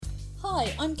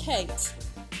Hi, I'm Kate.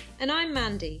 And I'm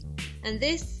Mandy, and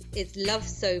this is Love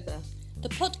Sober, the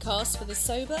podcast for the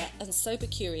sober and sober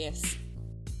curious.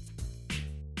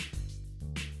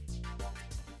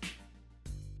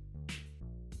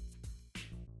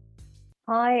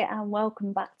 Hi, and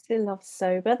welcome back to Love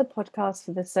Sober, the podcast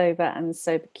for the sober and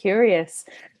sober curious.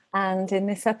 And in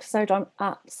this episode, I'm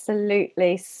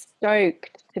absolutely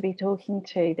stoked to be talking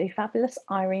to the fabulous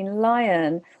Irene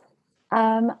Lyon.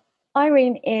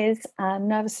 Irene is a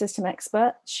nervous system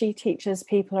expert. She teaches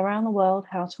people around the world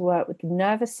how to work with the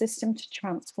nervous system to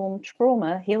transform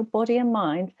trauma, heal body and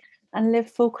mind, and live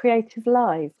full creative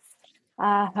lives.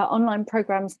 Her online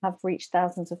programs have reached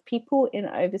thousands of people in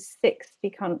over 60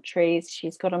 countries.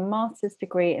 She's got a master's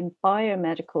degree in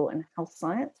biomedical and health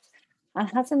science and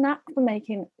has a knack for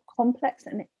making complex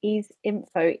and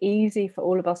info easy for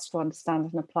all of us to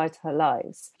understand and apply to her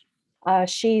lives.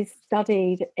 She's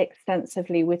studied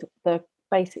extensively with the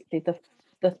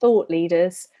thought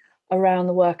leaders around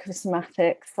the work of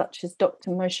somatics, such as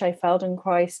Dr. Moshe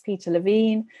Feldenkrais, Peter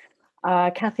Levine,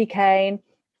 Kathy Kane,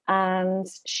 and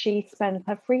she spends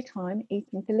her free time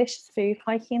eating delicious food,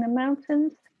 hiking in the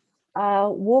mountains,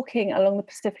 walking along the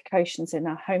Pacific Oceans in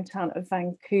her hometown of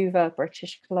Vancouver,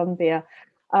 British Columbia.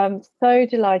 I'm so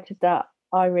delighted that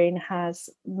Irene has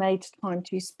made time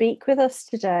to speak with us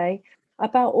today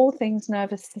about all things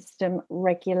nervous system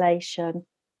regulation.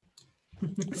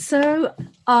 So,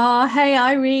 hey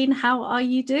Irene, how are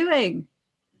you doing?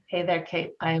 Hey there,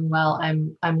 Kate. I am well.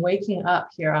 I'm waking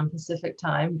up here on Pacific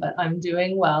time, but I'm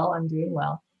doing well.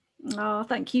 Oh,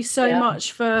 thank you so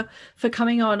much for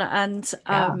coming on. And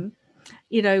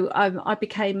I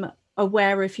became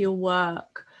aware of your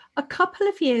work a couple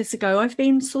of years ago. I've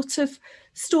been sort of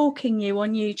stalking you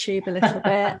on YouTube a little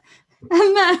bit.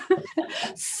 And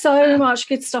so much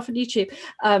good stuff on YouTube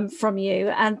from you,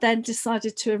 and then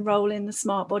decided to enroll in the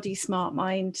Smart Body, Smart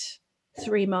Mind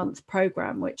 3-month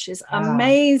program, which is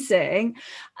amazing.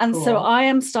 And cool. So I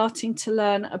am starting to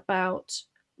learn about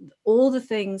all the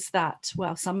things that,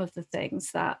 some of the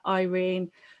things that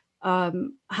Irene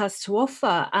has to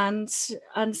offer, and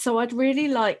so I'd really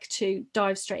like to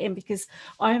dive straight in, because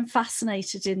I am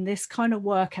fascinated in this kind of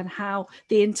work and how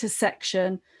the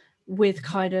intersection with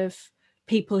kind of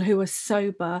people who are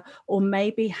sober or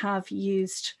maybe have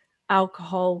used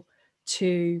alcohol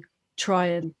to try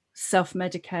and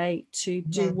self-medicate, to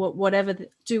do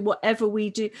whatever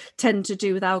we tend to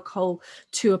do with alcohol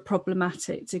to a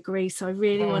problematic degree. So I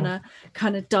really want to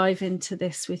kind of dive into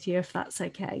this with you, if that's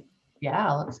okay.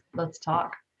 Yeah, let's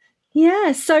talk.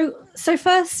 Yeah, so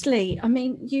firstly, I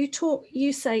mean,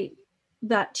 you say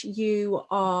that you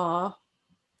are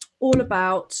all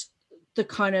about the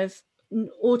kind of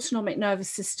autonomic nervous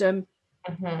system,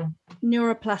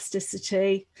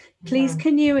 neuroplasticity. Please,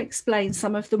 can you explain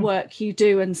some of the work you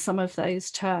do and some of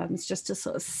those terms, just to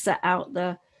sort of set out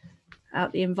the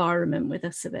environment with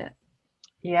us a bit?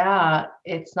 Yeah,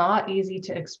 it's not easy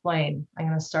to explain. I'm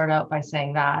going to start out by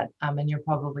saying that, and you're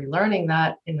probably learning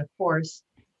that in the course.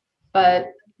 But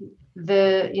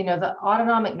the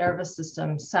autonomic nervous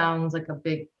system sounds like a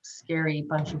big, scary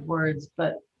bunch of words,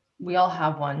 but we all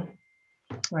have one,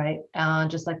 right?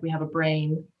 Just like we have a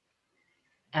brain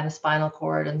and a spinal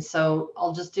cord. And so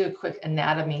I'll just do a quick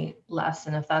anatomy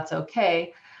lesson, if that's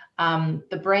okay.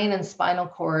 The brain and spinal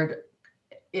cord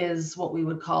is what we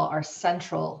would call our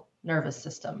central nervous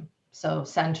system. So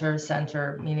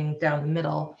center, meaning down the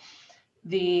middle.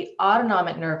 The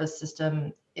autonomic nervous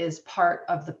system is part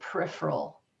of the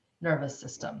peripheral nervous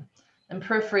system. And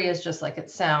periphery is just like it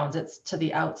sounds, it's to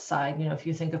the outside. If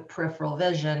you think of peripheral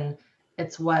vision,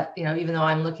 it's what, even though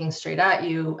I'm looking straight at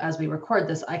you as we record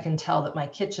this, I can tell that my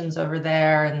kitchen's over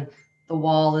there and the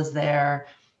wall is there,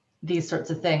 these sorts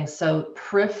of things. So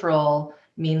peripheral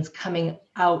means coming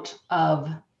out of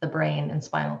the brain and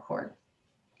spinal cord.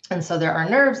 And so there are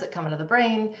nerves that come out of the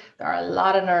brain. There are a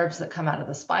lot of nerves that come out of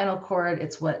the spinal cord.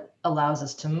 It's what allows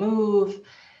us to move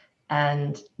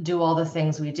and do all the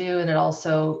things we do. And it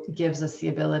also gives us the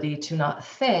ability to not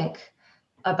think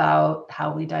about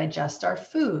how we digest our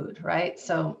food, right?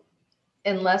 So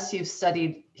unless you've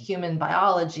studied human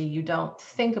biology, you don't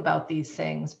think about these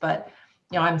things. But,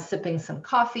 I'm sipping some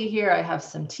coffee here. I have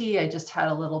some tea. I just had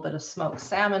a little bit of smoked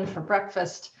salmon for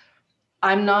breakfast.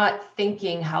 I'm not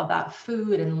thinking how that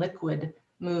food and liquid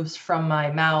moves from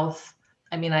my mouth.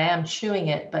 I mean, I am chewing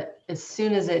it, but as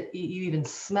soon as you even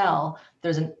smell,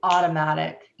 there's an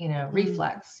automatic,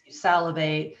 reflex. You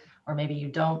salivate, or maybe you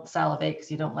don't salivate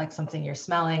because you don't like something you're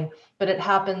smelling, but it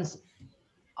happens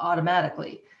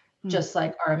automatically. Just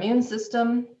like our immune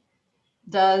system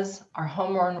does, our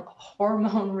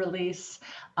hormone release,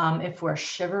 if we're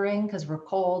shivering because we're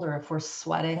cold, or if we're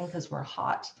sweating because we're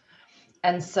hot.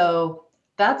 And so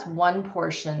that's one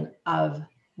portion of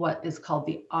what is called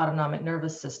the autonomic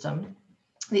nervous system.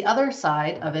 The other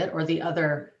side of it, or the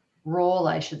other role,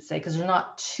 I should say, because there's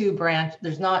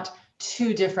not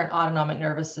two different autonomic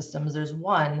nervous systems. There's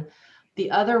one.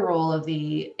 The other role of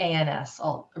the ANS,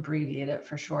 I'll abbreviate it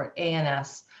for short,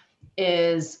 ANS,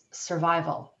 is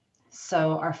survival.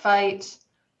 So our fight,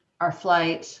 our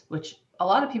flight, which a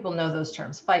lot of people know those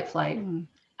terms, fight, flight. Mm-hmm.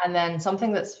 And then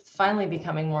something that's finally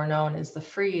becoming more known is the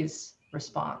freeze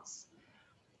response.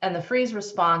 And the freeze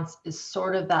response is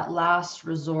sort of that last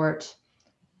resort.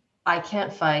 I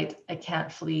can't fight, I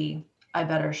can't flee, I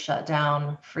better shut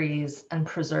down, freeze, and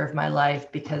preserve my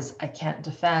life because I can't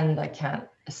defend, I can't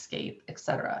escape,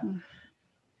 etc. Mm.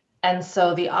 And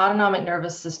so the autonomic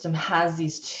nervous system has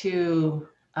these two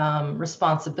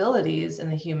responsibilities in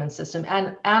the human system,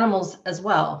 and animals as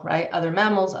well, right? Other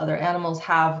mammals, other animals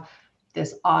have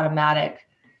this autonomic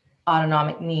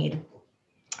need.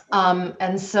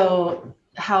 And so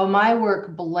how my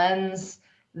work blends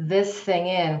this thing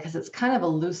in, because it's kind of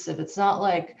elusive. It's not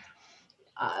like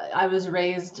I was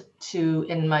raised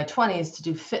in my 20s to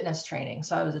do fitness training.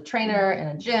 So I was a trainer in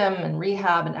a gym and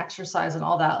rehab and exercise and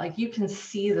all that. Like, you can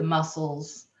see the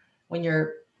muscles when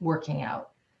you're working out.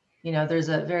 You know, there's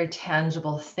a very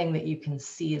tangible thing that you can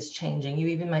see is changing. You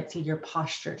even might see your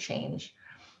posture change.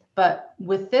 But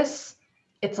with this,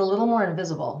 it's a little more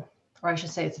invisible, or I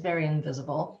should say it's very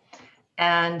invisible.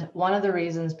 And one of the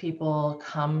reasons people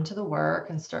come to the work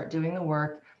and start doing the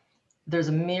work, there's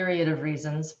a myriad of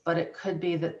reasons, but it could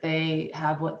be that they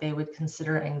have what they would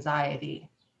consider anxiety,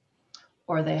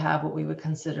 or they have what we would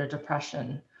consider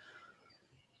depression,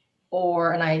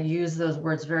 or, and I use those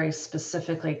words very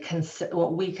specifically,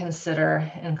 what we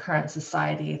consider in current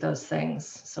society, those things.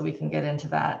 So we can get into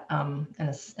that in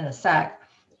a sec.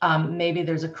 Maybe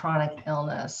there's a chronic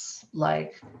illness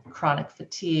like chronic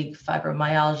fatigue,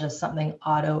 fibromyalgia, something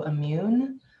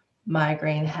autoimmune,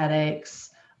 migraine headaches,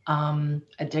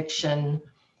 addiction,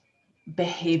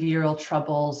 behavioral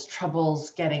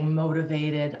troubles getting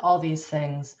motivated, all these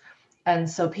things. And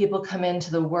so people come into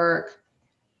the work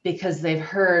because they've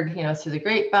heard, you know, through the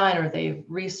grapevine, or they've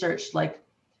researched, like,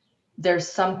 there's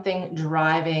something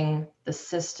driving the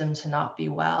system to not be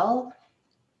well.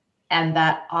 And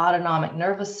that autonomic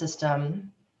nervous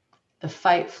system, the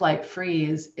fight, flight,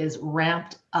 freeze, is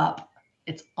ramped up.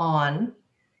 It's on.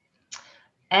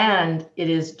 And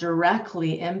it is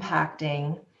directly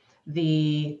impacting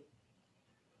the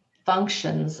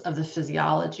functions of the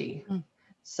physiology. Mm.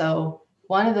 So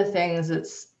one of the things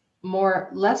that's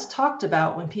less talked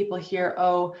about when people hear,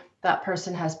 oh, that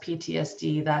person has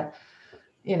PTSD, that,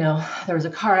 you know, there was a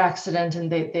car accident,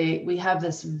 and we have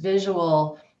this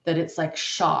visual that it's like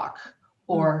shock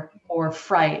or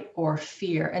fright or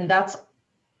fear. And that's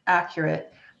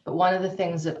accurate. But one of the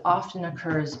things that often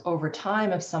occurs over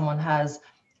time, if someone has,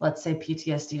 let's say,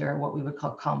 PTSD, or what we would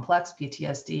call complex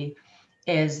PTSD,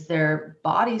 is their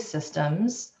body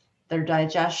systems, their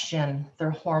digestion,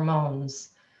 their hormones,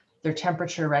 their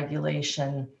temperature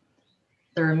regulation,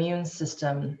 their immune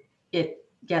system, it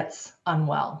gets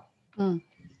unwell. Mm.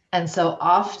 And so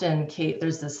often, Kate,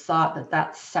 there's this thought that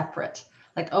that's separate.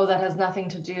 Like, oh, that has nothing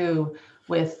to do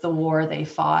with the war they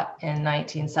fought in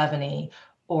 1970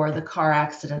 or the car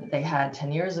accident they had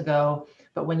 10 years ago.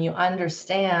 But when you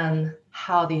understand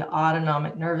how the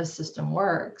autonomic nervous system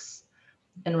works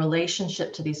in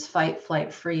relationship to these fight,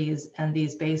 flight, freeze, and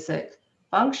these basic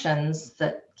functions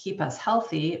that keep us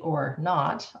healthy or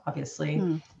not,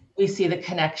 obviously, we see the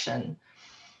connection.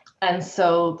 And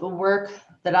so the work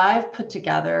that I've put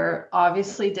together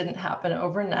obviously didn't happen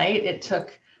overnight. It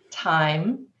took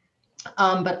time.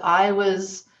 But I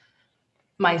was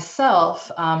myself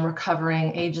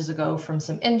recovering ages ago from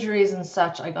some injuries and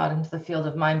such. I got into the field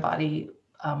of mind-body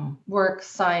work,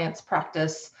 science,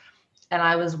 practice, and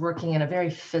I was working in a very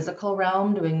physical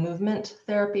realm, doing movement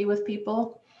therapy with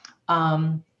people.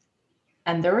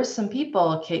 And there were some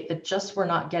people, Kate, that just were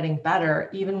not getting better,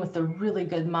 even with the really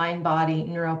good mind-body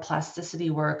neuroplasticity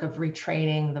work of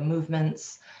retraining the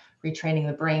movements, retraining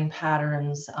the brain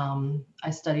patterns.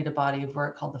 I studied a body of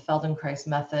work called the Feldenkrais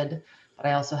method, but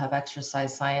I also have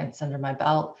exercise science under my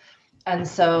belt. And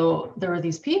so there were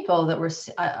these people that were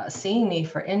seeing me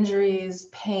for injuries,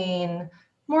 pain,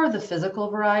 more of the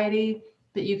physical variety,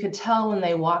 but you could tell when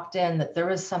they walked in that there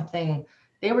was something,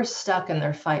 they were stuck in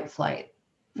their fight, flight,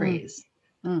 freeze.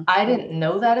 I didn't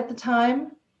know that at the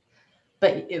time,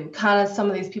 but it kind of, some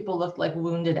of these people looked like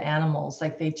wounded animals,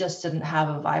 like they just didn't have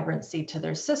a vibrancy to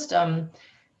their system.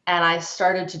 And I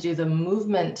started to do the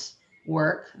movement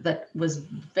work that was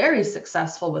very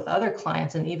successful with other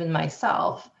clients and even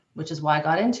myself, which is why I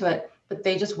got into it, but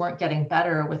they just weren't getting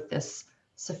better with this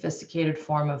sophisticated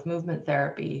form of movement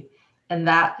therapy. And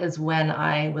that is when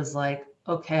I was like,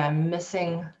 okay, I'm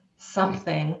missing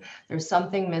something. There's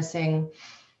something missing.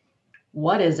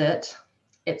 What is it?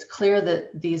 It's clear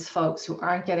that these folks who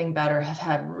aren't getting better have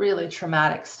had really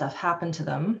traumatic stuff happen to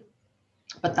them,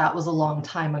 but that was a long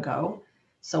time ago.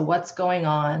 So what's going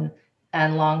on?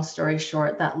 And long story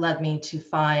short, that led me to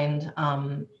find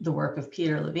the work of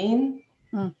Peter Levine,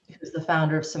 who's the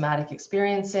founder of Somatic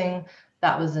Experiencing.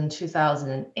 That was in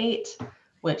 2008,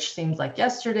 which seems like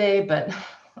yesterday, but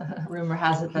rumor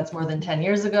has it that's more than 10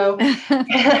 years ago.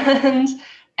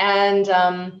 and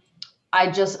I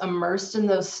just immersed in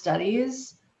those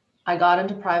studies. I got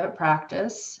into private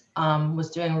practice,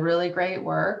 was doing really great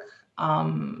work.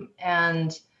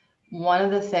 And one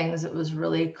of the things that was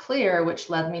really clear, which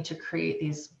led me to create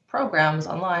these programs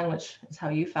online, which is how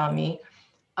you found me,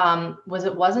 was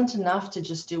it wasn't enough to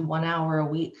just do 1 hour a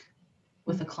week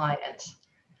with a client.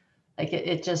 Like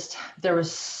it just, there was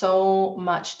so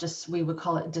much, we would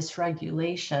call it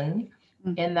dysregulation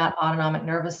in that autonomic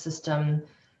nervous system,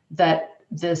 that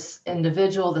this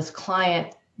individual, this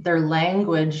client, their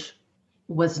language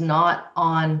was not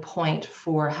on point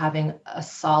for having a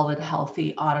solid,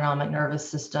 healthy autonomic nervous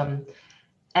system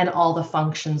and all the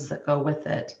functions that go with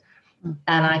it.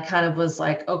 And I kind of was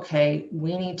like, okay,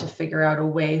 we need to figure out a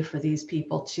way for these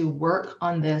people to work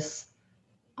on this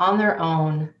on their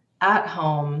own, at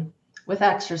home, with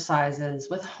exercises,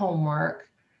 with homework,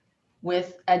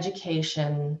 with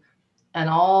education, and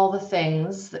all the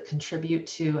things that contribute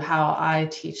to how I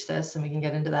teach this. And we can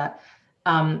get into that.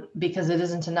 Because it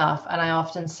isn't enough. And I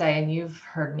often say, and you've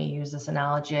heard me use this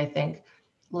analogy, I think,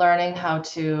 learning how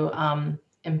to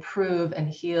improve and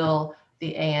heal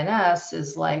the ANS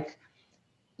is like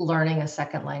learning a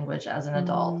second language as an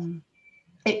adult.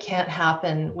 It can't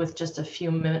happen with just a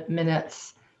few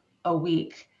minutes a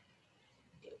week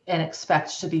and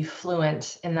expect to be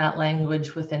fluent in that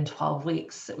language within 12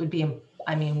 weeks. It would be,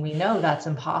 I mean, we know that's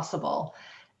impossible.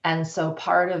 And so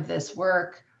part of this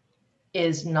work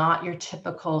is not your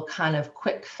typical kind of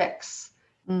quick fix,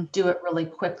 do it really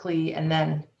quickly, and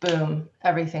then boom,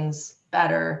 everything's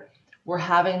better. We're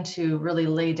having to really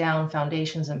lay down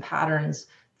foundations and patterns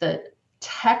that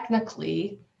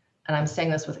technically, and I'm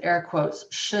saying this with air quotes,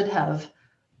 should have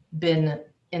been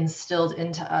instilled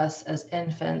into us as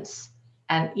infants,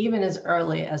 and even as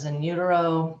early as in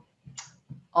utero,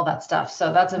 all that stuff.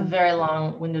 So that's a very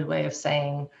long-winded way of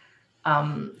saying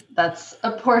that's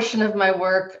a portion of my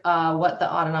work, what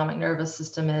the autonomic nervous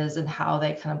system is and how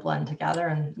they kind of blend together,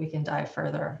 and we can dive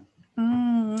further.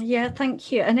 Yeah,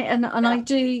 thank you. And I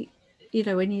do, you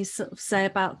know, when you sort of say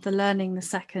about the learning the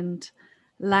second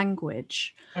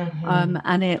language,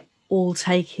 and it all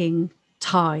taking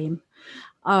time,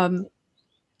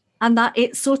 and that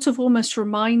it sort of almost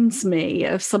reminds me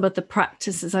of some of the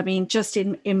practices. I mean, just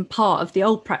in part of the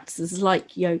old practices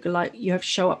like yoga, like you have to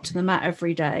show up to the mat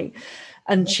every day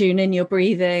and tune in your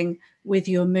breathing with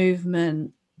your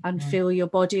movement and feel your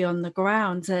body on the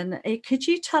ground. And could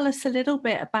you tell us a little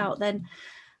bit about then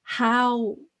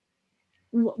how,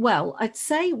 well, I'd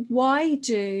say why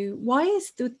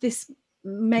is this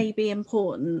maybe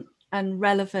important and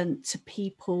relevant to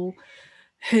people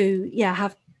who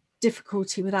have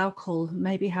difficulty with alcohol,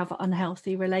 maybe have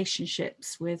unhealthy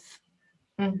relationships with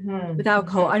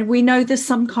alcohol. And we know there's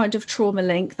some kind of trauma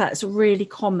link that's really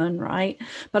common, right?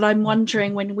 But I'm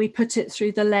wondering, when we put it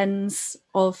through the lens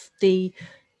of the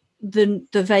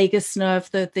vagus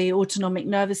nerve, the autonomic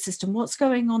nervous system, what's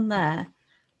going on there?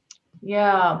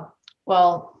 Yeah,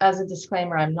 well, as a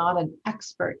disclaimer, I'm not an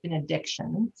expert in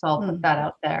addiction, so I'll put that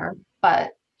out there.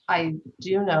 But I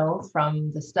do know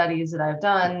from the studies that I've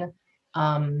done,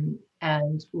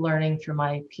 and learning through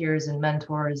my peers and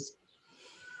mentors,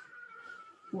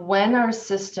 when our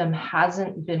system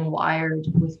hasn't been wired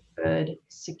with good,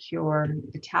 secure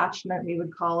attachment, we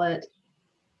would call it,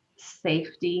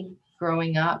 safety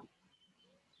growing up,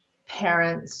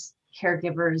 parents,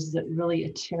 caregivers that really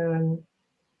attune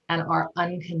and are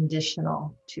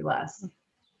unconditional to us.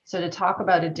 So to talk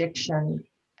about addiction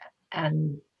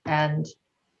and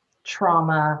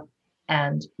trauma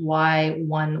and why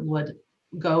one would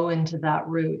go into that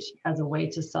route as a way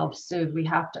to self-soothe, we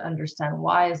have to understand,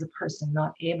 why is a person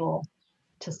not able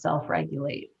to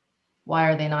self-regulate? Why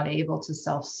are they not able to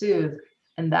self-soothe?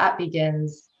 And that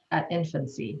begins at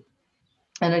infancy.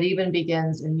 And it even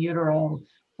begins in utero,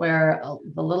 where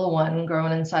the little one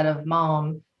growing inside of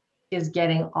mom is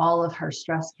getting all of her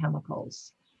stress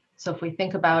chemicals. So if we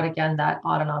think about, again, that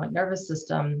autonomic nervous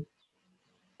system,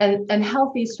 and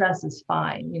healthy stress is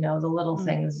fine, the little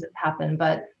things that happen.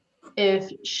 But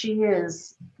if she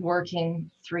is working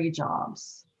 3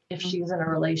 jobs, if she's in a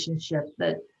relationship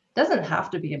that doesn't have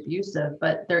to be abusive,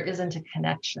 but there isn't a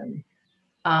connection,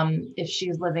 if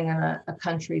she's living in a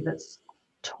country that's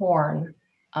torn,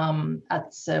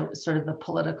 at sort of the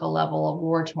political level, a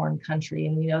war-torn country,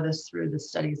 and we know this through the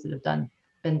studies that have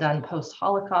been done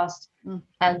post-Holocaust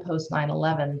and post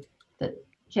 9/11, that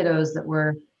kiddos that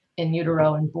were in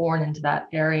utero and born into that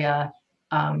area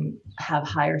have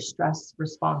higher stress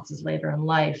responses later in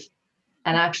life.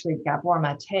 And actually, Gabor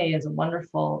Mate is a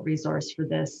wonderful resource for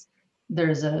this.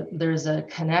 There's a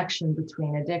connection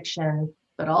between addiction,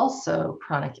 but also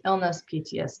chronic illness,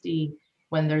 PTSD,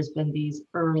 when there's been these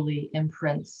early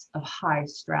imprints of high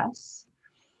stress.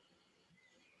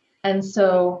 And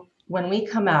so when we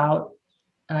come out,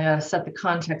 and I got to set the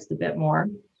context a bit more,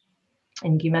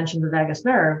 and you mentioned the vagus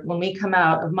nerve, when we come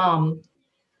out of mom,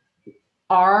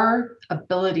 our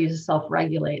ability to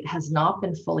self-regulate has not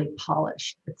been fully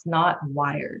polished. It's not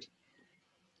wired.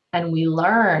 And we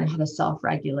learn how to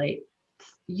self-regulate,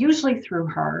 usually through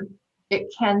her.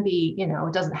 It can be,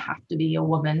 it doesn't have to be a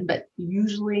woman, but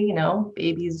usually,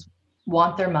 babies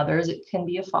want their mothers. It can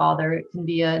be a father, it can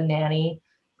be a nanny,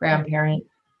 grandparent,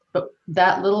 but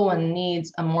that little one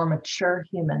needs a more mature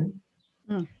human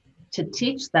to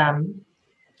teach them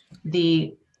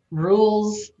the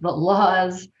rules, the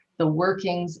laws, the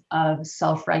workings of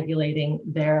self-regulating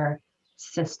their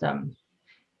system,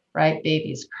 right?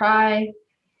 Babies cry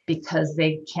because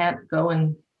they can't go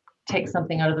and take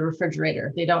something out of the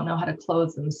refrigerator. They don't know how to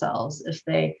clothe themselves. If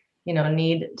they,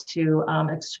 need to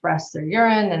express their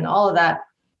urine and all of that,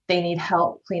 they need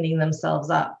help cleaning themselves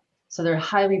up. So they're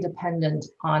highly dependent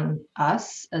on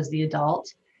us as the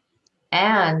adult,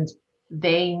 and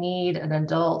they need an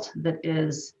adult that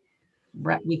is,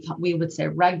 we would say,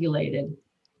 regulated,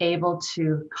 able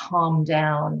to calm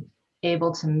down,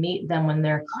 able to meet them when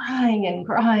they're crying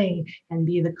and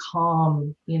be the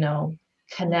calm,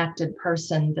 connected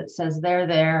person that says they're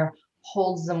there,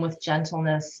 holds them with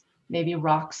gentleness, maybe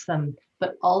rocks them,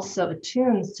 but also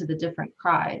attunes to the different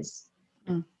cries.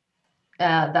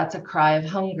 That's a cry of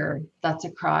hunger. That's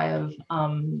a cry of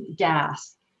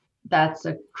gas. That's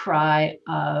a cry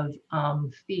of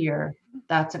fear.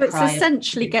 That's a cry. It's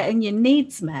essentially getting your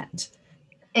needs met.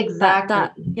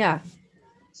 Exactly. Yeah.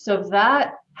 So if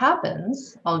that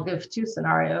happens, I'll give 2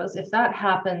 scenarios. If that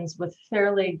happens with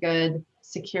fairly good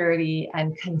security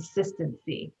and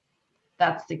consistency,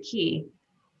 that's the key.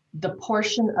 The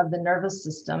portion of the nervous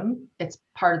system, it's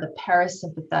part of the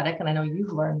parasympathetic, and I know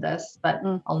you've learned this, but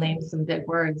I'll name some big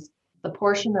words. The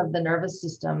portion of the nervous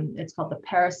system, it's called the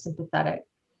parasympathetic,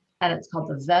 and it's called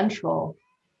the ventral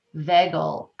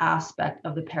vagal aspect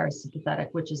of the parasympathetic,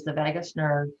 which is the vagus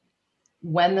nerve.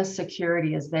 When the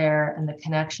security is there and the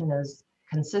connection is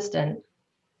consistent,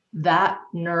 that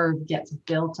nerve gets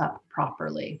built up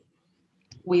properly.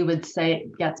 We would say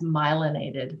it gets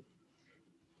myelinated.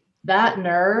 That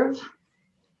nerve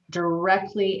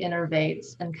directly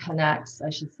innervates and connects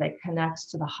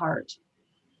to the heart.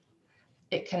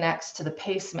 It connects to the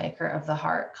pacemaker of the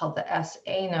heart called the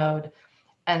SA node.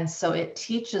 And so it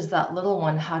teaches that little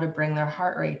one how to bring their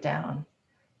heart rate down,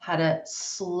 how to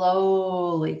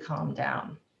slowly calm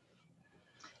down.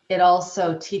 It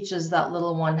also teaches that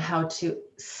little one how to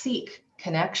seek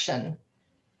connection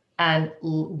and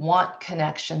want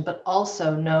connection, but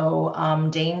also know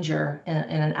danger in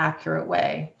an accurate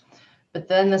way. But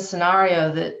then the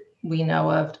scenario that we know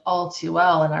of all too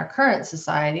well in our current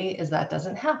society is that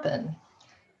doesn't happen.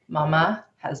 Mama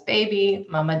has baby,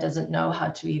 mama doesn't know how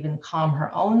to even calm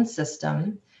her own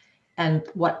system. And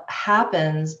what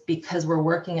happens, because we're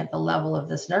working at the level of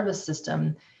this nervous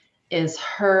system, is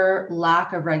her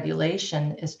lack of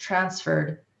regulation is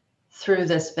transferred through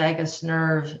this vagus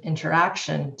nerve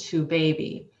interaction to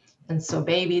baby. And so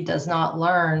baby does not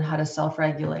learn how to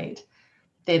self-regulate.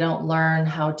 They don't learn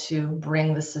how to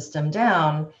bring the system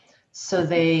down. So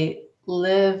they can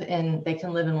live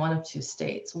in one of 2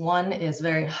 states. One is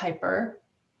very hyper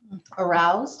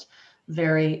aroused,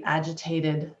 very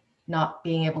agitated, not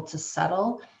being able to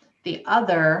settle. The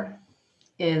other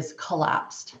is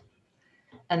collapsed.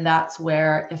 And that's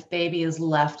where, if baby is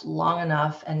left long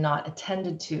enough and not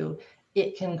attended to,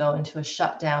 it can go into a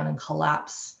shutdown and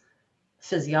collapse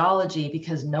physiology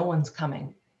because no one's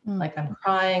coming. Like I'm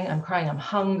crying, I'm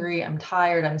hungry, I'm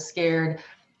tired, I'm scared,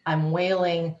 I'm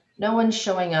wailing, no one's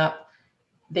showing up.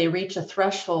 They reach a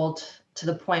threshold to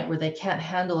the point where they can't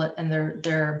handle it and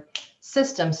their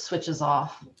system switches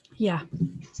off. Yeah.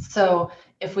 So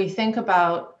if we think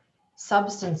about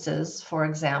substances, for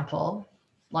example,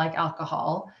 like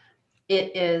alcohol,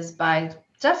 it is by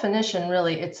definition,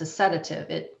 really, it's a sedative.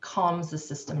 It calms the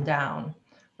system down,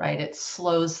 right? It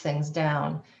slows things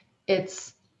down.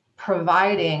 It's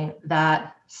providing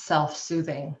that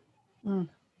self-soothing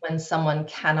when someone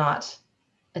cannot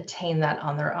attain that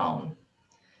on their own.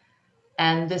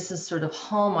 And this is sort of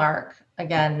hallmark,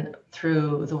 again,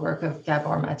 through the work of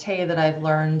Gabor Mate that I've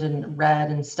learned and read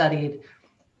and studied,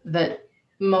 that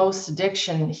most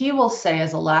addiction, he will say,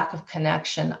 is a lack of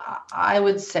connection. I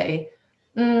would say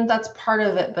that's part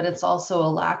of it, but it's also a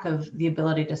lack of the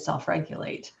ability to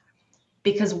self-regulate,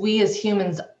 because we as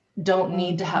humans don't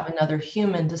need to have another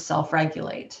human to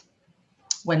self-regulate.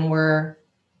 When we're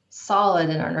solid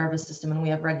in our nervous system and we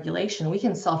have regulation, we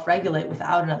can self-regulate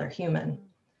without another human.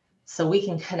 So we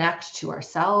can connect to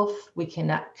ourselves, we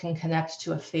can connect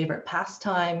to a favorite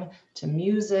pastime, to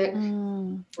music,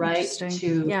 right?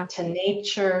 To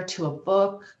nature, to a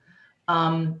book.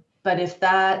 But if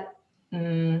that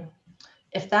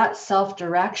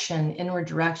self-direction, inward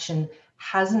direction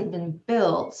hasn't been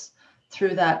built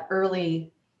through that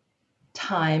early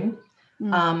time,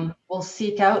 we'll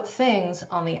seek out things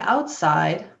on the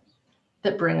outside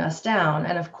that bring us down.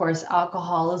 And of course,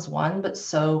 alcohol is one, but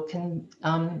so can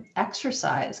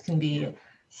exercise can be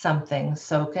something.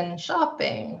 So can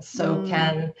shopping. So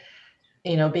can,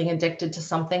 being addicted to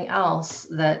something else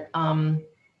that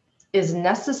is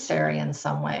necessary in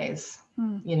some ways.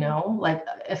 Like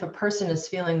if a person is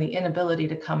feeling the inability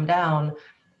to come down,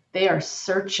 they are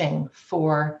searching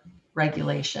for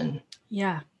regulation.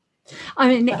 Yeah. I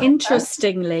mean,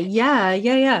 interestingly,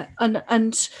 yeah.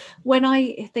 And when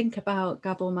I think about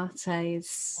Gabor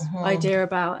Mate's idea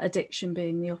about addiction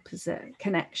being the opposite,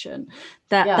 connection,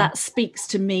 that speaks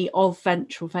to me of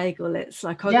ventral vagal. It's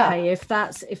like, okay, if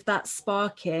that's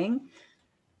sparking,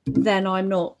 then I'm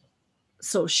not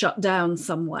sort of shut down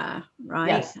somewhere, right?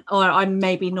 Yes. Or I'm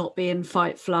maybe not being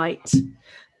fight flight.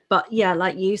 But yeah,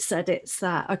 like you said, it's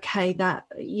that, okay, that,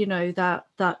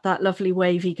 that lovely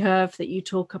wavy curve that you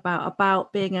talk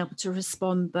about being able to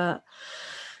respond, but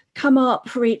come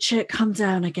up, reach it, come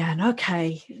down again.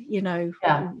 Okay.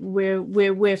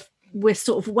 We're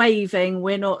sort of waving,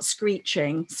 we're not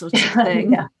screeching sort of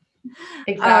thing. Yeah,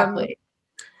 exactly.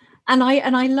 And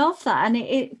I love that, and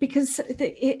it because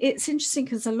it's interesting,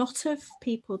 because a lot of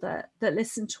people that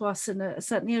listen to us, and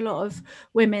certainly a lot of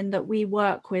women that we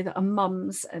work with, are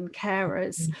mums and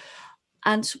carers,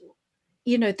 and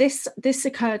this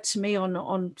occurred to me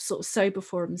on sort of sober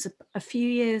forums a few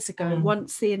years ago,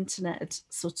 once the internet had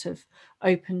sort of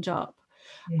opened up,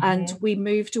 and we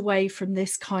moved away from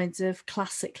this kind of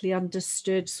classically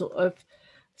understood sort of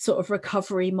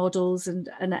recovery models and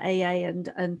AA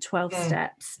and 12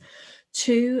 steps,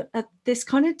 to this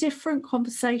kind of different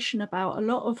conversation about a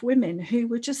lot of women who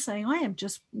were just saying, I am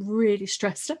just really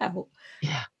stressed out.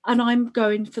 Yeah. And I'm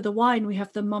going for the wine. We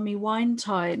have the mummy wine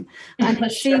time. And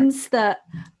it seems that,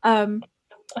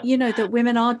 that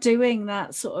women are doing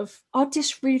that sort of, are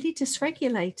really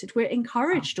dysregulated. We're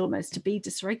encouraged almost to be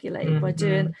dysregulated by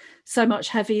doing so much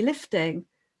heavy lifting.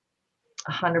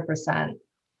 100%.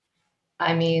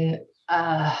 I mean,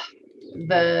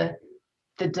 the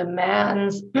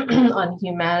demands on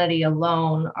humanity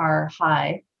alone are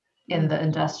high in the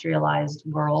industrialized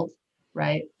world,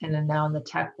 right? And then now in the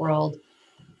tech world.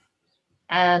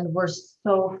 And we're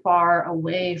so far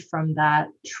away from that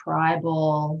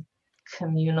tribal,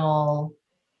 communal,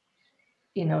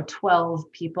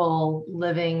 12 people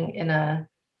living in a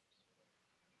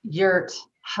yurt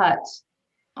hut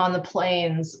on the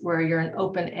plains where you're in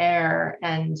open air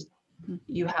and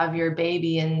you have your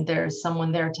baby and there's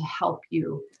someone there to help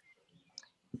you.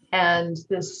 And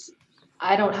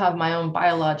I don't have my own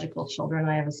biological children.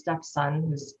 I have a stepson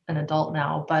who's an adult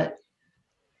now, but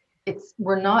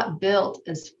we're not built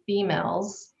as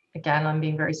females. Again, I'm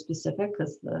being very specific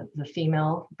because the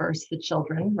female births the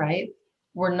children, right?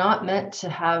 We're not meant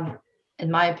to have, in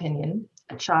my opinion,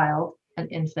 a child, an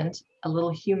infant, a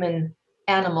little human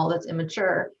animal that's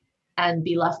immature and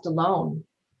be left alone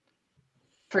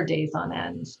for days on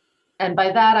end. And by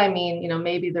that, I mean,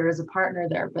 maybe there is a partner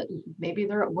there, but maybe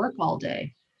they're at work all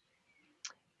day.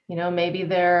 Maybe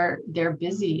they're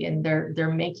busy and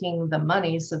they're making the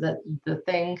money so that the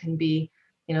thing can be,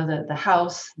 the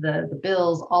house, the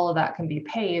bills, all of that can be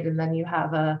paid. And then you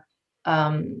have a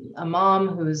mom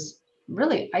who's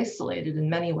really isolated in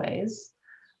many ways.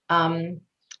 And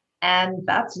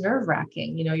that's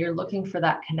nerve-wracking. You're looking for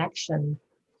that connection.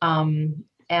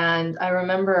 And I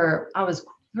remember I was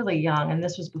really young, and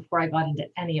this was before I got into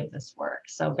any of this work.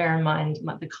 So bear in mind,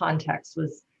 the context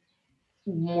was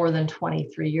more than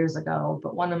 23 years ago,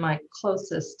 but one of my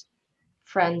closest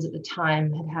friends at the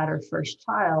time had her first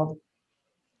child.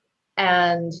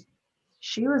 And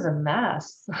she was a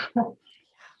mess.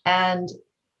 And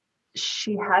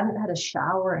she hadn't had a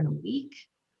shower in a week.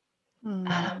 And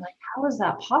I'm like, how is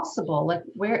that possible? Like,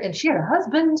 where? And she had a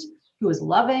husband who was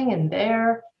loving and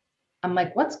there. I'm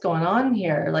like, what's going on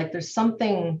here? Like, there's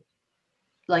something,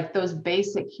 like those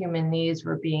basic human needs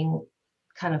were being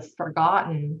kind of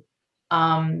forgotten.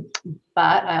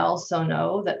 But I also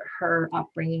know that her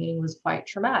upbringing was quite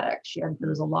traumatic. There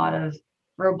was a lot of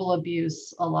verbal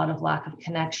abuse, a lot of lack of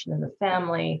connection in the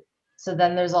family. So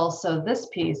then there's also this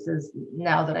piece is,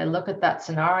 now that I look at that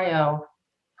scenario,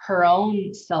 her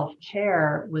own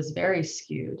self-care was very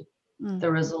skewed.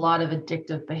 There was a lot of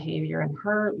addictive behavior in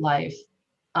her life,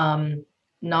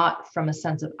 not from a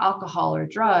sense of alcohol or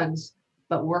drugs,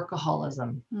 but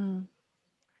workaholism.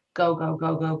 Go, go,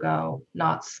 go, go, go,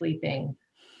 not sleeping,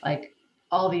 like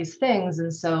all these things.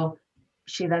 And so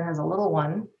she then has a little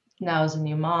one, now as a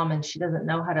new mom, and she doesn't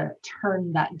know how to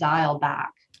turn that dial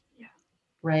back.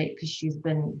 Right? Because she's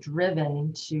been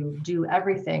driven to do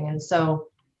everything. And so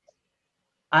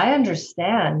I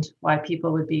understand why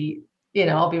people would be,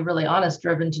 I'll be really honest,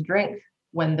 driven to drink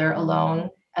when they're alone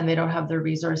and they don't have the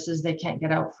resources. They can't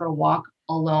get out for a walk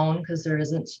alone because there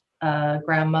isn't a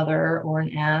grandmother or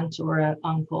an aunt or an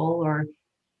uncle or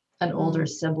an older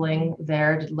sibling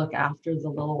there to look after the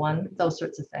little one, those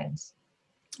sorts of things.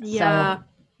 Yeah. So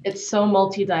it's so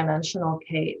multidimensional,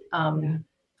 Kate.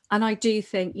 And I do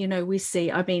think, we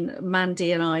see, I mean,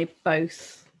 Mandy and I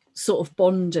both sort of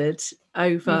bonded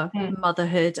over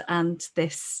motherhood and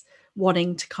this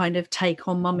wanting to kind of take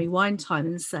on mummy wine time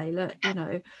and say, look,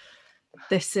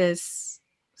 this is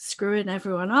screwing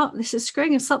everyone up. This is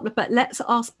screwing us up, but let's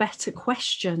ask better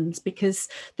questions, because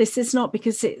this is not,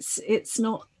 because it's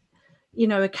not,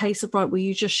 a case of, right, well,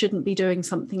 you just shouldn't be doing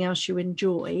something else you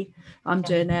enjoy. I'm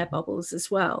doing air bubbles as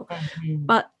well.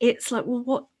 But it's like,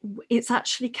 well, it's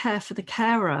actually care for the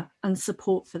carer and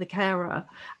support for the carer.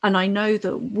 And I know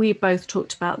that we both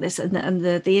talked about this, and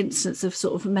the instance of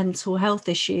sort of mental health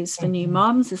issues for new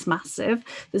mums is massive.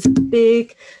 There's a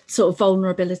big sort of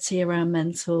vulnerability around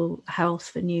mental health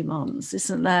for new mums,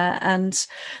 isn't there? And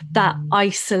that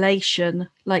isolation,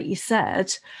 like you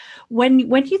said, when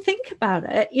you think about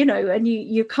it, and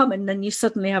you come and then you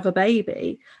suddenly have a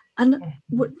baby, and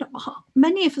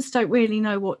many of us don't really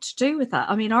know what to do with that.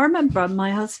 I mean, I remember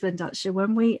my husband, actually,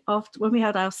 when we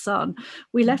had our son,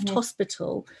 we left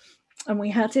hospital and we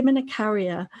had him in a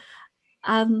carrier,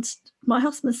 and my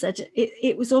husband said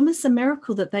it was almost a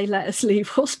miracle that they let us leave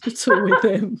hospital with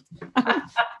him.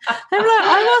 They were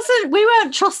like, we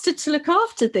weren't trusted to look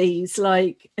after these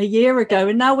like a year ago,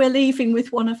 and now we're leaving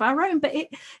with one of our own. But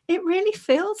it really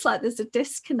feels like there's a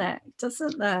disconnect,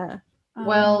 doesn't there?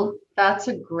 Well, that's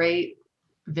a great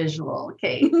visual,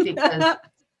 Kate, because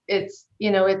it's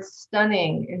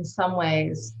stunning in some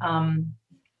ways.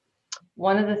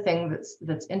 One of the things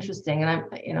that's interesting, and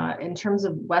I'm, in terms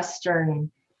of Western,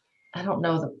 I don't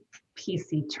know the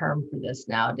PC term for this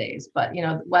nowadays, but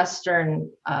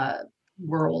Western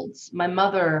worlds. My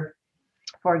mother,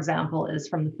 for example, is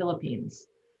from the Philippines,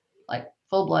 like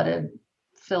full-blooded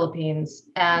Philippines,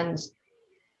 and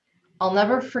I'll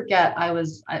never forget.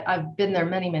 I've been there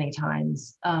many, many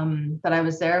times, but I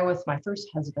was there with my first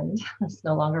husband. It's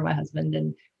no longer my husband,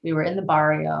 and we were in the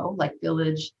barrio, like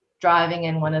village, driving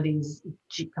in one of these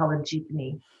called a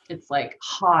jeepney. It's like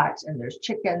hot, and there's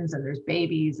chickens and there's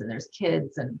babies and there's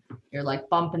kids, and you're like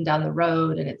bumping down the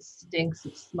road, and it stinks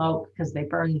of smoke because they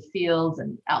burn the fields,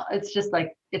 and it's just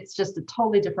a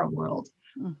totally different world.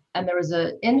 And there was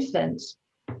an infant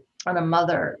and a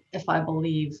mother, if I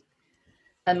believe.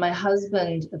 And my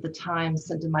husband at the time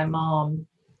said to my mom,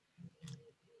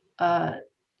 I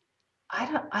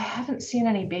haven't seen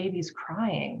any babies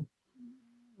crying.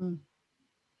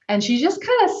 And she just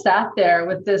kind of sat there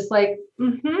with this like,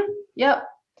 yep.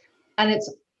 And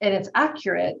it's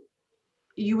accurate.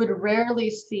 You would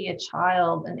rarely see a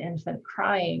child, an infant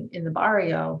crying in the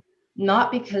barrio,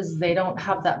 not because they don't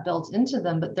have that built into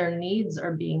them, but their needs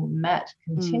are being met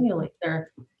continually.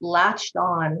 They're latched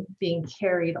on, being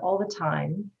carried all the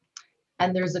time.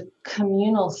 And there's a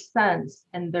communal sense,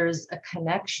 and there's a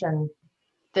connection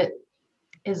that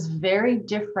is very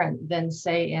different than,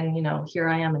 say, in, here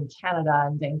I am in Canada,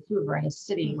 in Vancouver, in a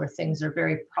city where things are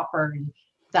very proper, and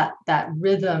that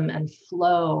rhythm and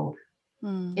flow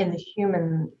in the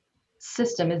human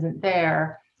system isn't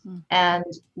there. And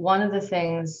one of the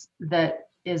things that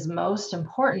is most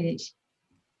important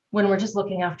when we're just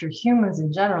looking after humans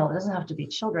in general, it doesn't have to be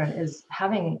children, is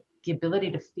having the ability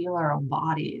to feel our own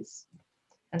bodies.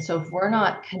 And so if we're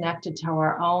not connected to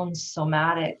our own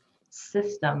somatic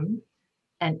system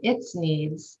and its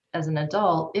needs as an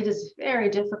adult, it is very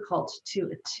difficult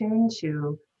to attune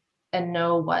to and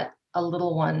know what a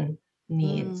little one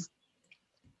needs.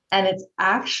 And it's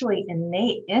actually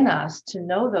innate in us to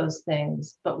know those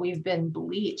things, but we've been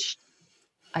bleached.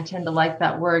 I tend to like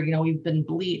that word, we've been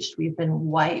bleached, we've been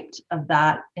wiped of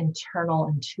that internal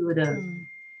intuitive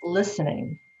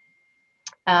listening.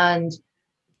 And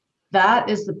that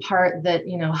is the part that,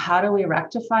 how do we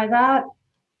rectify that?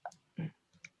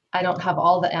 I don't have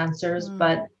all the answers,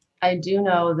 but I do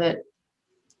know that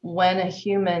when a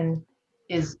human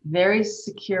is very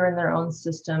secure in their own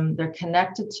system, they're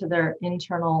connected to their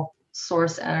internal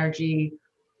source energy,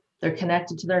 they're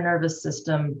connected to their nervous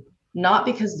system, not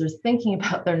because they're thinking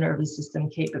about their nervous system,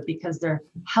 Kate, but because they're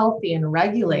healthy and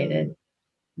regulated.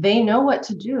 They know what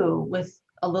to do with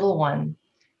a little one.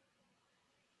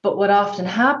 But what often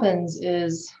happens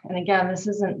is, and again, this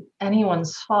isn't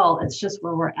anyone's fault, it's just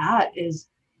where we're at, is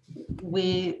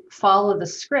we follow the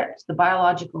script, the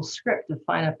biological script to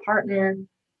find a partner,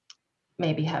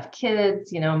 maybe have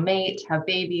kids, mate, have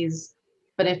babies.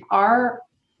 But if our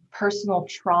personal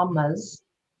traumas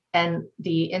and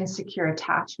the insecure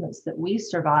attachments that we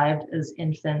survived as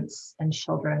infants and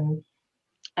children,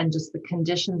 and just the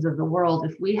conditions of the world,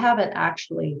 if we haven't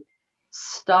actually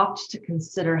stopped to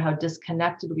consider how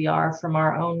disconnected we are from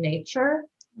our own nature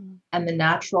and the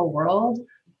natural world,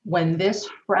 when this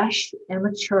fresh,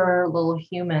 immature little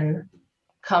human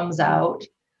comes out,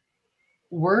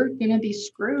 we're going to be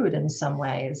screwed in some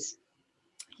ways.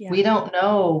 Yeah. We don't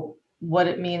know what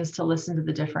it means to listen to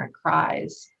the different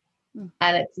cries.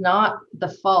 And it's not the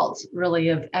fault really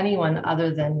of anyone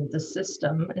other than the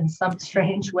system in some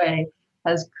strange way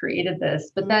has created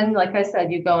this. But then, like I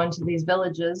said, you go into these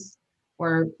villages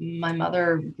where my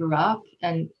mother grew up,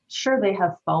 and sure, they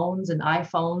have phones and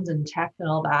iPhones and tech and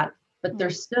all that, but they're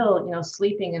still,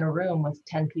 sleeping in a room with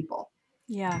 10 people.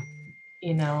 Yeah.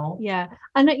 Yeah.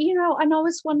 And, and I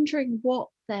was wondering what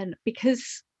then,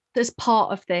 because there's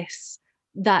part of this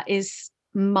that is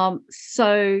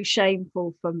so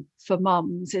shameful for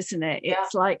mums, isn't it? Yeah.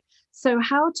 It's like, so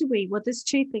how do we, well, there's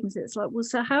two things. It's like, well,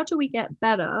 so how do we get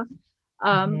better?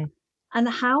 And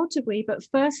how do we, but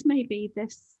first maybe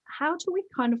this, how do we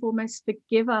kind of almost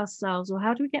forgive ourselves, or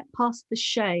how do we get past the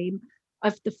shame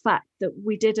of the fact that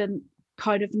we didn't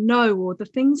kind of know, or the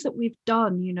things that we've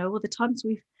done, or the times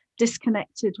we've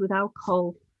disconnected with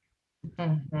alcohol?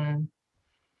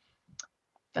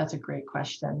 That's a great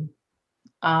question.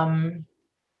 I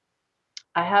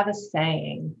have a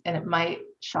saying, and it might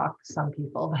shock some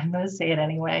people, but I'm going to say it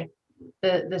anyway.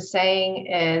 The saying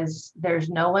is, there's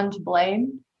no one to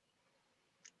blame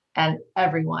and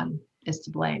everyone is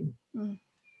to blame.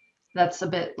 That's a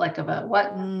bit like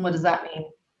what does that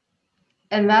mean?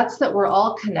 And that's that we're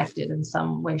all connected in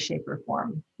some way, shape, or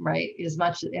form, right?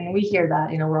 And we hear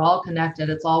that, we're all connected,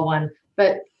 it's all one.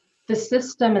 But the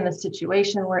system and the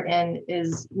situation we're in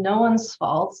is no one's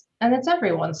fault, and it's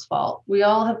everyone's fault. We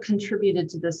all have contributed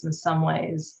to this in some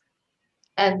ways.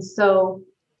 And so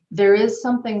there is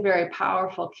something very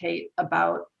powerful, Kate,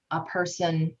 about a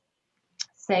person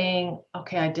saying,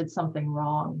 okay, I did something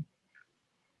wrong.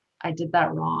 I did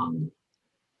that wrong.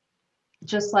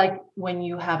 Just like when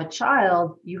you have a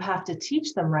child, you have to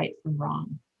teach them right from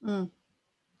wrong.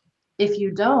 If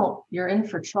you don't, you're in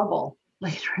for trouble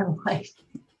later in life.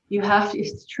 You have to,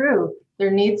 it's true.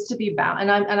 There needs to be balance.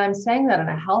 And I'm saying that in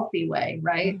a healthy way,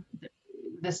 right?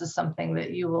 This is something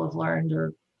that you will have learned,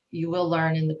 or you will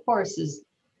learn in the course, is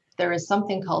there is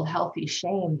something called healthy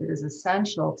shame that is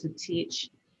essential to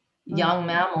teach young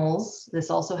mammals.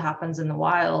 This also happens in the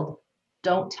wild.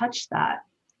 Don't touch that.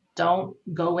 Don't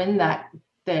go in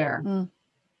there.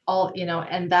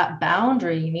 And that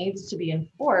boundary needs to be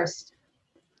enforced.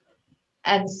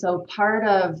 And so part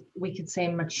of, we could say,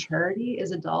 maturity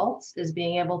as adults is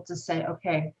being able to say,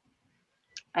 okay,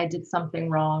 I did something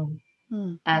wrong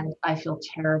and I feel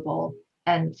terrible.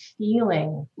 And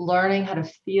learning how to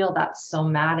feel that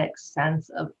somatic sense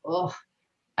of, oh,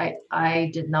 I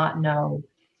did not know.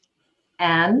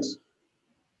 And,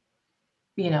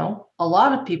 a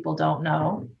lot of people don't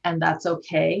know, and that's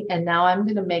okay. And now I'm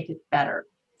going to make it better.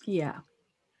 Yeah.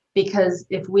 Because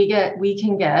if we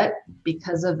can get,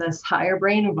 because of this higher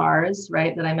brain of ours,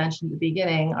 right, that I mentioned at the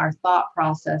beginning, our thought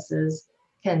processes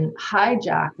can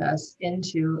hijack us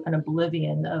into an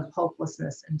oblivion of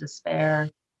hopelessness and despair.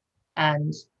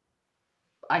 And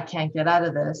I can't get out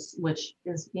of this, which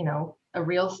is, a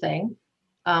real thing.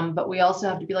 But we also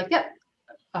have to be like,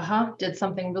 did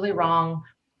something really wrong.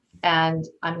 And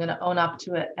I'm going to own up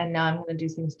to it. And now I'm going to do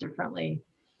things differently.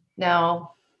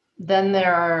 Now, then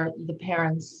there are the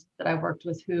parents that I worked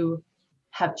with who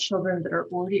have children that are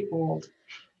already old,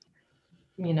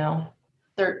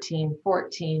 13,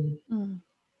 14,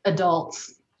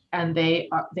 adults. and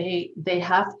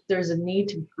there's a need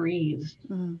to grieve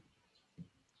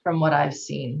from what I've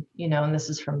seen, and this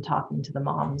is from talking to the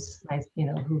moms,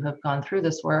 who have gone through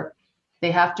this work.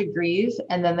 They have to grieve,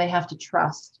 and then they have to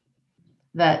trust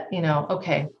that,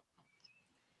 okay,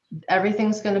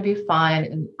 everything's going to be fine,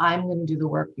 and I'm going to do the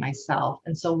work myself.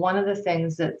 And so one of the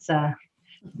things that's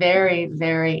very,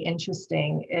 very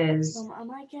interesting is... Am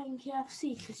I getting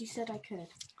KFC? Because you said I could.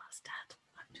 That's Dad.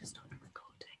 I'm just on a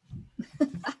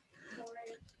recording.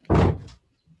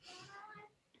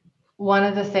 One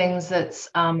of the things that's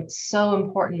so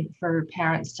important for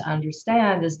parents to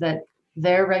understand is that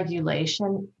their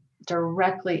regulation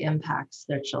directly impacts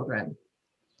their children.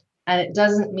 And it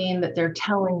doesn't mean that they're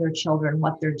telling their children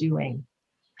what they're doing.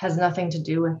 It has nothing to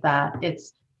do with that.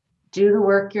 It's do the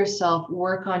work yourself,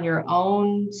 work on your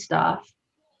own stuff,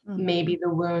 maybe the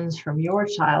wounds from your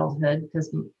childhood,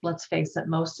 because let's face it,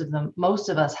 most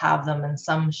of us have them in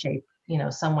some shape,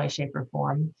 some way, shape, or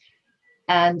form.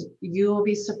 And you will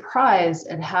be surprised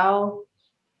at how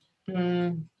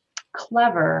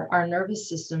clever our nervous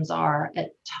systems are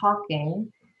at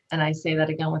talking, and I say that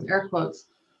again with air quotes,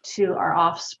 to our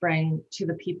offspring, to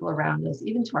the people around us,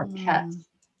 even to our pets,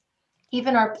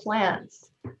 even our plants.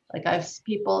 Like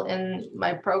people in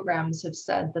my programs have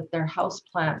said that their house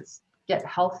plants get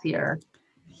healthier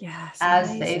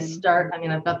as amazing. They start. I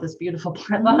mean, I've got this beautiful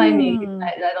plant behind me.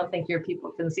 I don't think your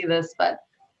people can see this, but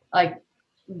like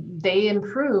they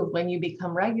improve when you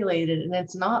become regulated. And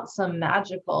it's not some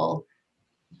magical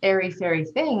airy-fairy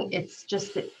thing. It's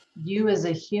just that you as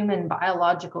a human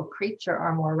biological creature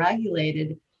are more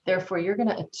regulated. Therefore, you're going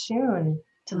to attune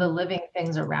to the living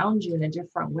things around you in a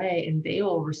different way, and they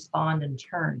will respond in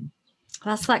turn.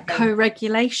 That's that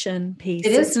co-regulation piece,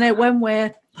 isn't it? When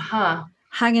we're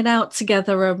hanging out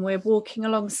together and we're walking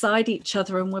alongside each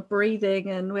other and we're breathing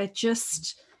and we're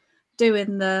just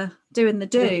doing the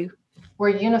do. We're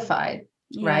unified,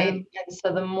 right? And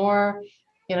so the more,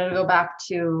 to go back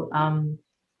to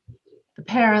the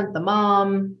parent, the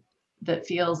mom that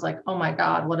feels like, oh my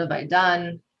God, what have I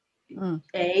done?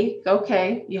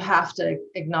 Okay, you have to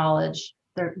acknowledge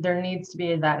there needs to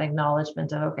be that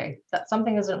acknowledgement of, okay, that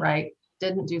something isn't right,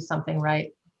 didn't do something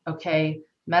right, okay,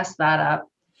 mess that up,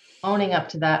 owning up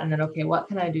to that, and then, okay, what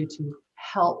can I do to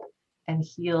help and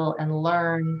heal and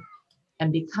learn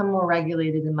and become more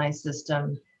regulated in my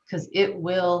system? Because it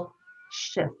will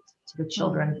shift to the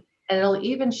children, and it'll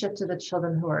even shift to the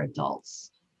children who are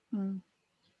adults.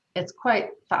 It's quite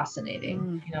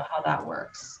fascinating, how that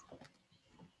works.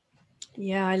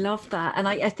 Yeah, I love that. And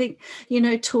I think,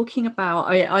 talking about,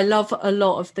 I love a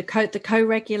lot of the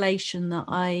co-regulation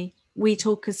that we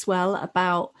talk as well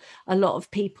about. A lot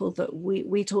of people that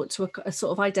we talk to are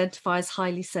sort of identify as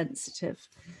highly sensitive,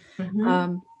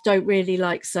 don't really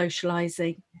like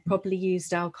socializing, probably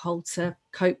used alcohol to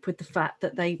cope with the fact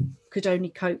that they could only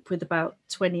cope with about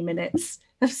 20 minutes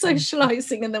of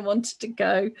socializing and then wanted to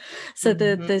go. So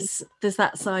there's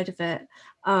that side of it.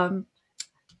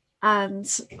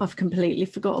 And I've completely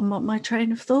forgotten what my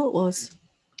train of thought was.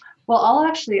 Well,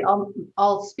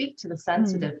 I'll speak to the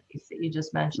sensitive piece that you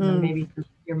just mentioned, and maybe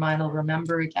your mind will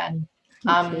remember again.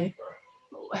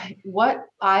 What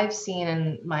I've seen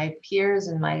in my peers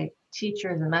and my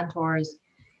teachers and mentors,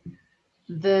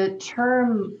 the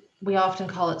term, we often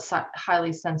call it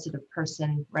highly sensitive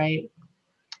person, right?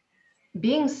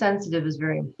 Being sensitive is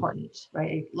very important,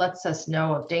 right? It lets us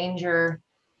know of danger,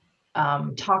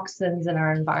 toxins in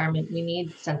our environment. We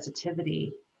need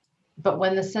sensitivity. But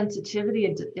when the sensitivity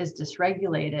is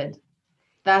dysregulated,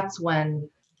 that's when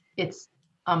it's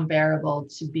unbearable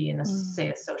to be in a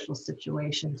social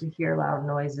situation, to hear loud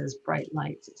noises, bright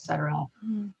lights, etc.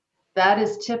 That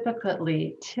is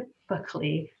typically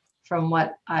from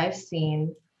what I've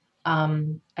seen,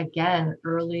 again,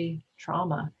 early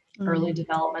trauma, early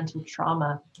developmental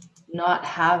trauma, not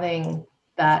having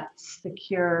that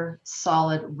secure,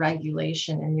 solid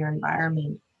regulation in your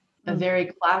environment. A very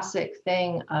classic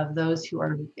thing of those who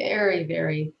are very,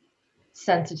 very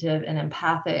sensitive and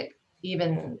empathic,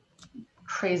 even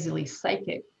crazily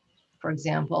psychic, for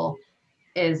example,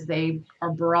 is they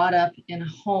are brought up in a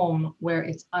home where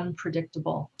it's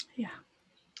unpredictable. Yeah.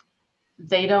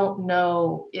 They don't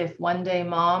know if one day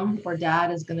mom or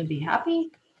dad is going to be happy,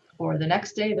 or the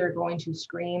next day they're going to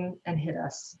scream and hit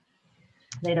us.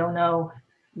 They don't know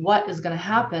what is going to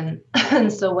happen.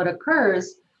 And so what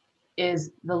occurs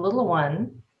is the little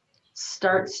one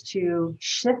starts to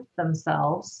shift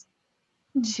themselves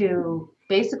to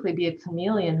basically be a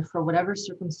chameleon for whatever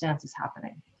circumstance is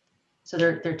happening. So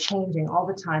they're changing all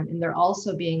the time, and they're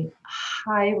also being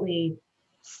highly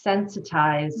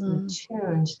sensitized and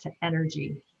tuned to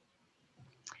energy.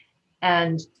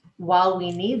 And while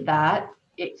we need that,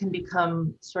 it can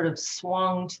become sort of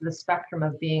swung to the spectrum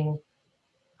of being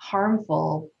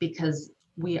harmful because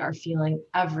we are feeling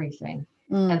everything.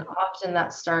 And often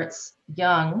that starts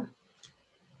young,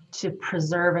 to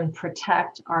preserve and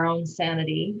protect our own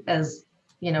sanity as,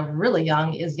 really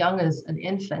young as an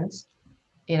infant.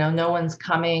 No one's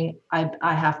coming,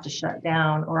 I have to shut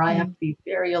down, or I have to be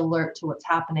very alert to what's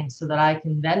happening so that I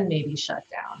can then maybe shut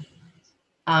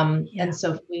down. And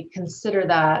so if we consider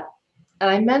that, and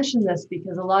I mention this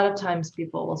because a lot of times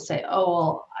people will say, oh,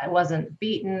 well, I wasn't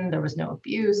beaten, there was no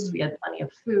abuse, we had plenty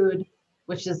of food,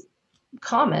 which is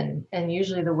common and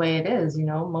usually the way it is.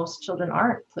 Most children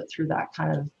aren't put through that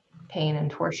kind of pain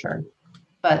and torture.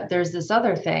 But there's this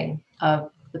other thing of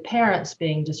the parents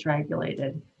being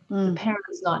dysregulated, the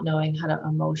parents not knowing how to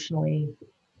emotionally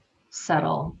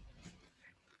settle.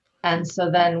 And so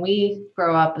then we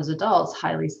grow up as adults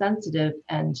highly sensitive,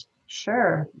 and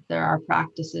sure, there are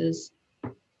practices,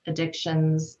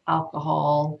 addictions,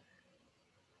 alcohol,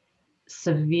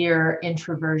 severe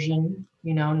introversion,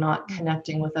 not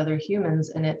connecting with other humans,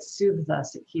 and it soothes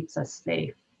us, it keeps us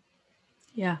safe.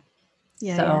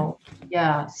 So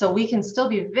we can still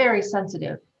be very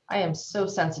sensitive. I am so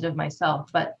sensitive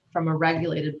myself, but from a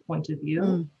regulated point of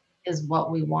view is what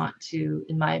we want to,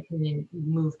 in my opinion,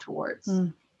 move towards.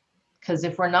 Because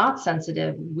if we're not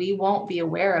sensitive, we won't be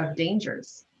aware of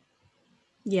dangers.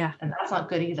 Yeah. And that's not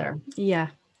good either. Yeah.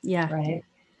 Right.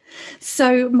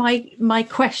 So my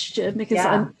question, because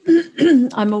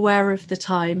I'm aware of the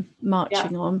time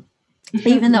marching on,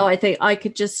 even though I think I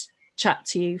could just chat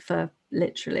to you for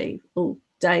literally all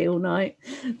day, all night.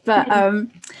 But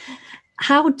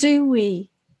how do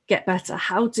we get better?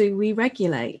 How do we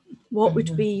regulate? What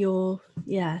would be your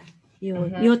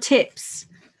tips?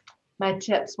 My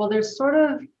tips. Well, there's sort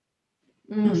of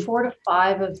 4 to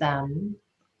 5 of them,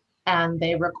 and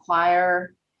they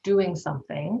require doing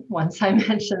something once I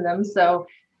mention them. So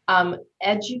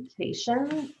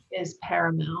education is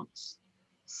paramount.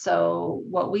 So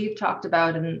what we've talked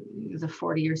about in the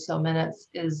 40 or so minutes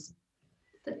is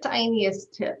the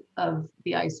tiniest tip of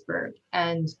the iceberg,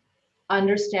 and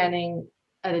understanding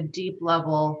at a deep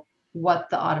level what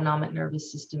the autonomic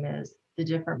nervous system is, the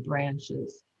different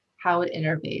branches, how it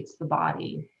innervates the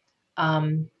body.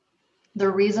 The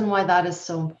reason why that is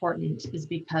so important is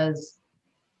because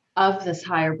of this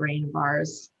higher brain of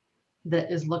ours that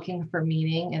is looking for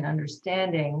meaning and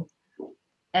understanding.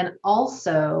 And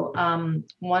also,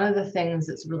 one of the things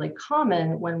that's really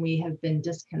common when we have been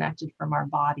disconnected from our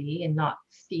body and not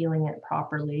feeling it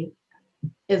properly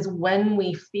is when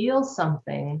we feel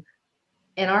something,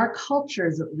 in our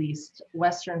cultures, at least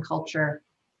Western culture,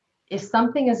 if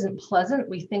something isn't pleasant,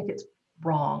 we think it's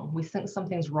wrong. We think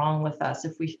something's wrong with us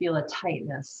if we feel a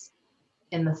tightness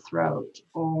in the throat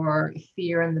or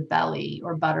fear in the belly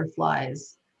or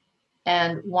butterflies.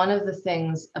 And one of the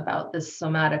things about this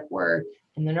somatic work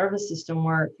and the nervous system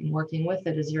work and working with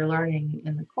it, as you're learning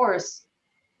in the course,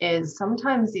 is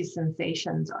sometimes these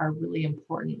sensations are really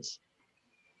important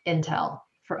intel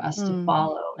for us to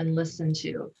follow and listen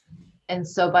to. And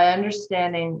so by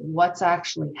understanding what's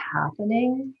actually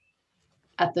happening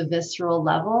at the visceral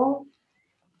level,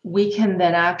 we can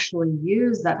then actually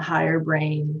use that higher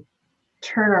brain,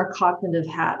 turn our cognitive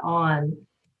hat on,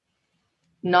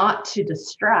 not to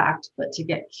distract, but to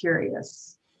get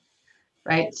curious,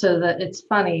 right? So that it's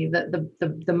funny that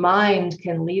the mind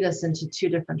can lead us into 2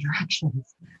 different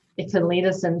directions. It can lead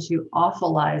us into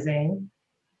awfulizing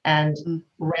and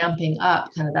ramping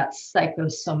up kind of that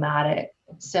psychosomatic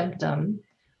symptom,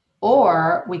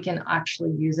 or we can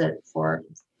actually use it for,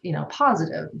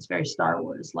 positive. It's very Star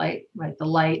Wars light, right?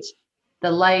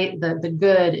 The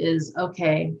good is,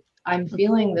 okay, I'm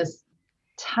feeling this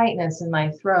tightness in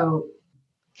my throat.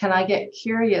 Can I get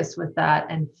curious with that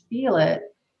and feel it?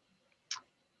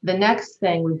 The next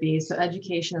thing would be, so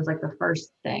education is like the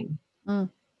first thing.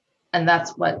 And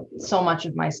that's what so much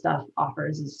of my stuff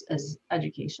offers is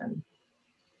education.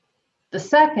 The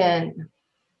second,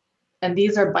 and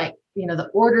these are by, the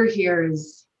order here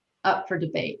is up for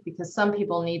debate because some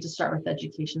people need to start with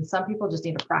education. Some people just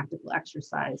need a practical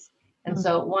exercise. And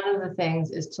so one of the things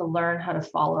is to learn how to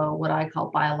follow what I call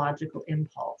biological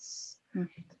impulse.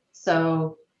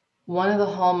 So one of the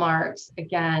hallmarks,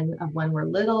 again, of when we're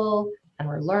little and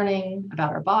we're learning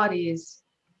about our bodies,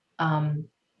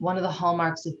 one of the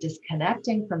hallmarks of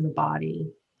disconnecting from the body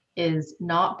is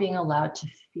not being allowed to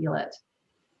feel it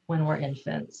when we're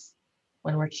infants,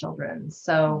 when we're children.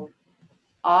 So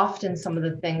often some of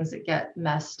the things that get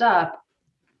messed up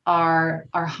are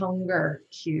our hunger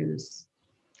cues,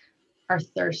 our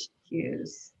thirst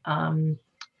cues,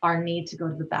 our need to go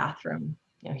to the bathroom.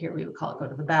 Here we would call it go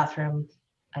to the bathroom.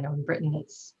 I know in Britain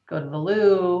it's go to the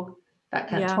loo, that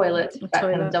kind of toilet, that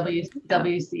kind of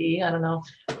WC, I don't know.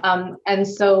 And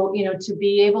so, to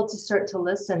be able to start to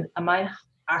listen, am I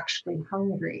actually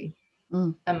hungry?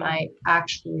 Am I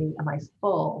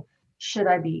full? Should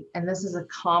I be? And this is a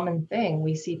common thing.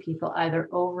 We see people either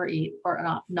overeat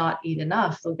or not eat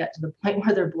enough. They'll get to the point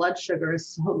where their blood sugar is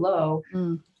so low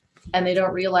and they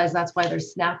don't realize that's why they're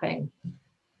snapping,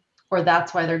 or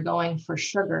that's why they're going for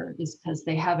sugar, is because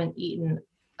they haven't eaten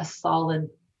a solid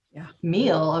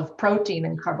meal of protein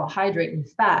and carbohydrate and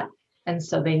fat. And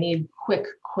so they need quick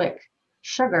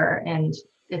sugar. And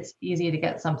it's easy to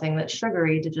get something that's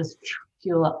sugary to just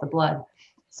fuel up the blood.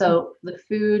 So the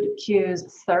food cues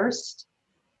thirst.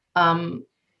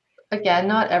 Again,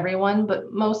 not everyone,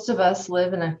 but most of us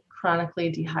live in a chronically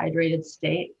dehydrated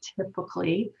state,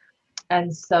 typically.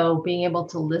 And so being able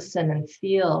to listen and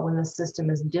feel when the system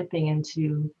is dipping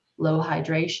into low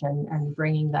hydration and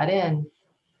bringing that in.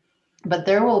 But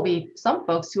there will be some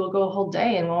folks who will go a whole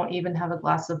day and won't even have a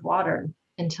glass of water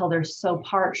until they're so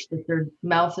parched that their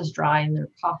mouth is dry and they're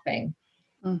coughing.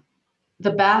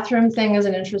 The bathroom thing is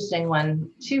an interesting one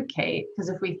too, Kate, because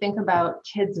if we think about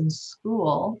kids in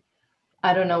school,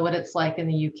 I don't know what it's like in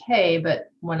the UK, but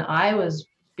when I was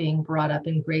being brought up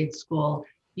in grade school,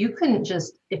 you couldn't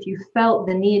just, if you felt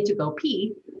the need to go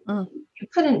pee, you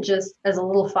couldn't just, as a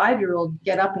little 5-year-old,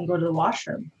 get up and go to the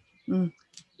washroom.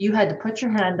 You had to put your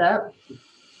hand up.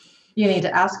 You need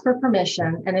to ask for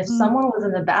permission. And if someone was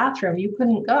in the bathroom, you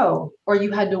couldn't go, or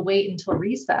you had to wait until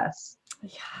recess.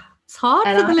 Yeah. It's hard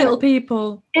for the little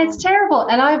people. It's terrible.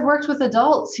 And I've worked with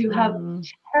adults who have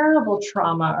terrible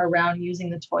trauma around using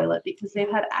the toilet because they've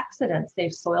had accidents.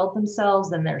 They've soiled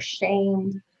themselves and they're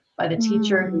shamed by the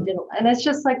teacher who didn't. And it's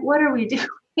just like, what are we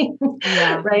doing?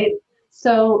 Right?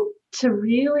 So to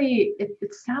really, it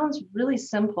sounds really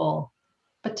simple,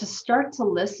 but to start to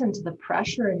listen to the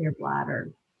pressure in your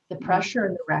bladder, the pressure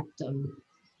in the rectum,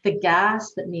 the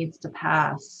gas that needs to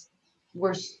pass.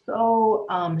 We're so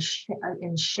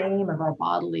in shame of our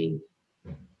bodily,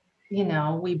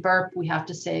 we burp, we have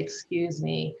to say, excuse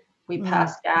me. We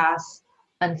pass gas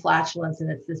and flatulence and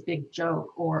it's this big joke,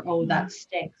 or, oh, that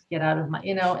stinks, get out of my,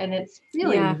 and it's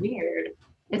really weird.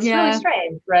 It's really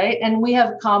strange, right? And we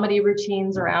have comedy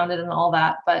routines around it and all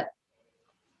that, but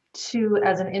to,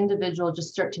 as an individual,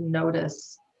 just start to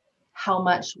notice how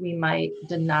much we might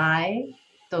deny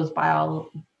those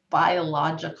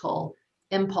biological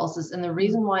impulses. And the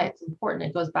reason why it's important,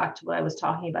 it goes back to what I was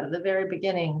talking about at the very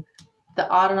beginning. The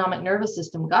autonomic nervous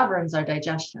system governs our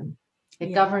digestion.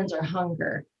 It governs our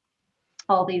hunger,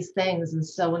 all these things. And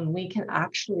so when we can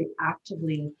actually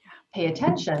actively pay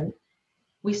attention,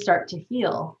 we start to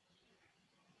heal.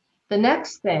 The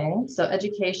next thing, so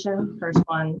education, first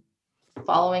one,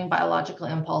 following biological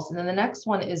impulse. And then the next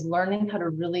one is learning how to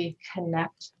really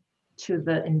connect to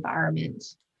the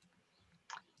environment.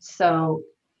 So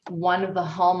one of the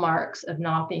hallmarks of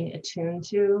not being attuned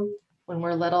to when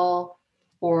we're little,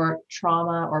 or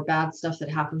trauma or bad stuff that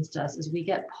happens to us, is we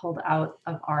get pulled out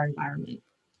of our environment.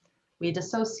 We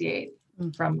dissociate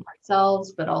from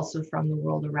ourselves, but also from the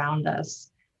world around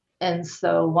us. And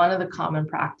so one of the common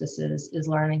practices is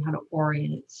learning how to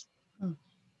orient.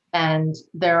 And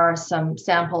there are some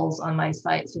samples on my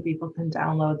site so people can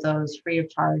download those free of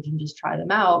charge and just try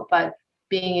them out. But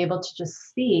being able to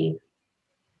just see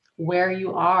where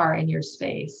you are in your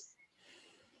space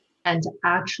and to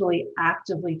actually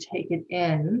actively take it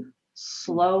in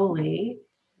slowly,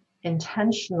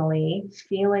 intentionally,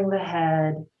 feeling the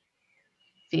head,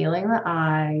 feeling the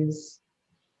eyes.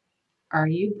 Are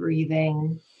you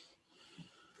breathing?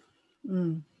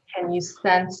 Can you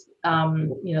sense,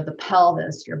 the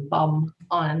pelvis, your bum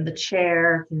on the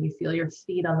chair? Can you feel your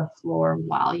feet on the floor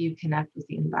while you connect with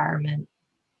the environment?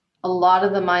 A lot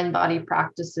of the mind-body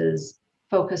practices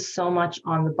focus so much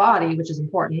on the body, which is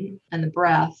important, and the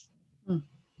breath,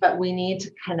 but we need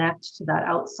to connect to that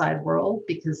outside world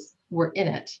because we're in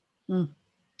it,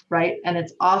 right? And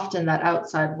it's often that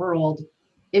outside world,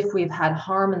 if we've had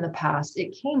harm in the past,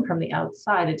 it came from the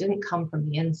outside, it didn't come from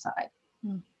the inside.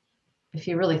 If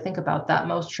you really think about that,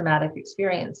 most traumatic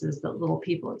experiences that little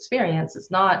people experience, it's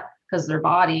not because their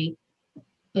body,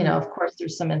 of course,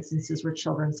 there's some instances where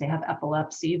children say have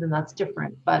epilepsy, then that's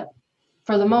different. But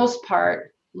for the most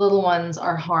part, little ones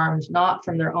are harmed not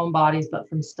from their own bodies, but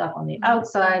from stuff on the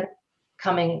outside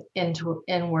coming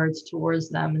inwards towards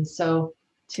them. And so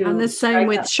and the same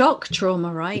with shock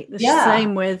trauma, right? The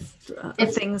same with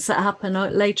things that happen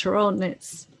later on.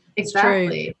 It's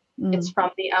exactly. True. It's from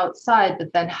the outside,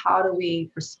 but then how do we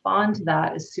respond to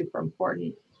that is super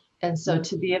important. And so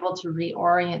to be able to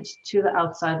reorient to the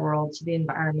outside world, to the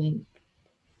environment.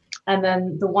 And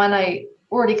then the one I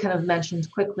already kind of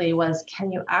mentioned quickly was,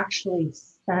 can you actually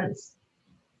sense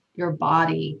your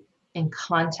body in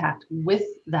contact with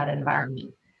that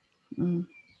environment?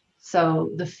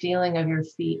 So the feeling of your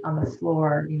feet on the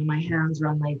floor, my hands are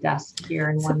on my desk here,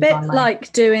 and it's a bit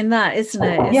like doing that, isn't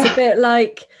it? It's a bit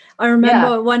like, I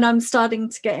remember when I'm starting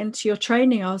to get into your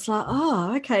training, I was like,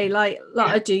 oh, okay, like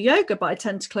I do yoga, but I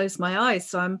tend to close my eyes,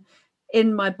 so I'm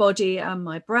in my body and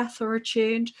my breath are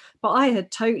attuned. But I had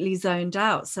totally zoned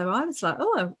out, so I was like,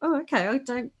 oh, okay,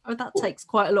 that takes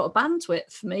quite a lot of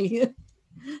bandwidth for me.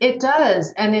 It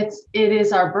does. And it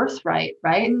is our birthright,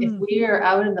 right? If we are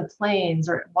out in the plains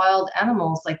or wild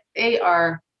animals, like they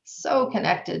are so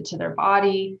connected to their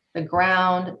body, the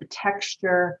ground, the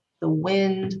texture, the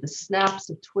wind, the snaps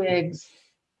of twigs,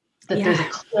 that there's a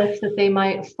cliff that they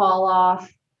might fall off.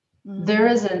 There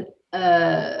is a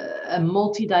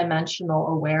multidimensional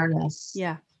awareness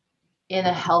in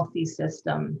a healthy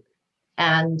system.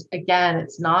 And again,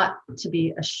 it's not to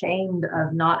be ashamed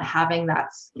of not having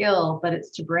that skill, but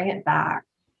it's to bring it back,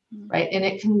 right? And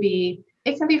it can be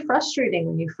frustrating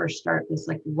when you first start this,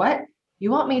 like, what?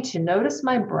 You want me to notice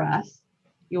my breath?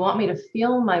 You want me to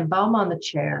feel my bum on the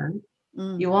chair?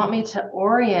 You want me to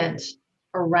orient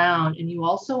around, and you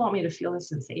also want me to feel the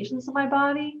sensations of my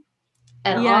body?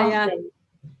 And often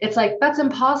it's like, that's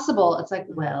impossible. It's like,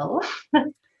 well,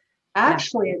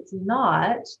 actually it's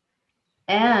not.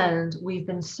 And we've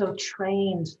been so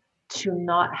trained to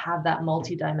not have that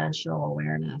multidimensional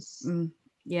awareness.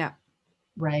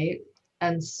 Right.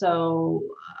 And so,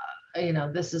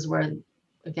 this is where,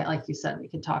 again, like you said, we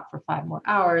could talk for 5 more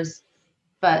hours,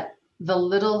 but the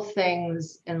little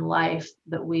things in life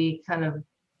that we kind of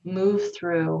move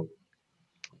through,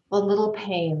 the little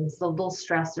pains, the little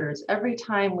stressors, every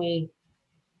time we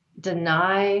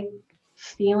deny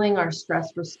feeling our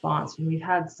stress response when we've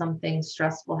had something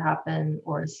stressful happen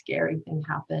or a scary thing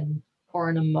happen or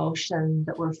an emotion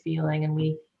that we're feeling, and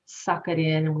we suck it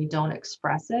in and we don't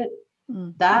express it,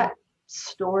 that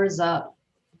stores up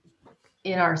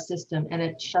in our system and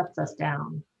it shuts us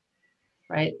down,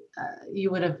 right? You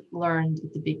would have learned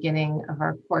at the beginning of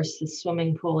our course the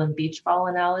swimming pool and beach ball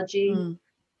analogy,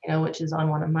 which is on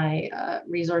one of my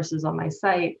resources on my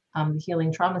site, the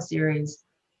Healing Trauma series.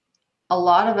 A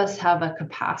lot of us have a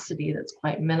capacity that's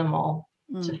quite minimal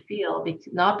to feel,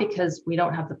 not because we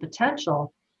don't have the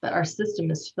potential, but our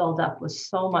system is filled up with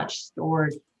so much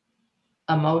stored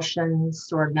emotions,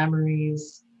 stored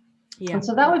memories. And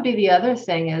so that would be the other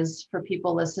thing, is for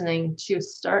people listening to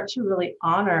start to really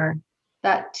honor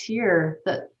that tear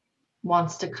that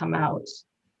wants to come out,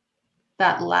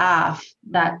 that laugh,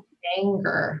 that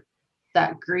anger,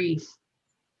 that grief,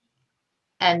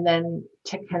 and then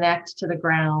to connect to the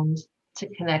ground, to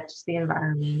connect to the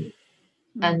environment,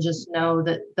 and just know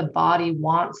that the body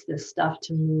wants this stuff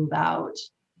to move out.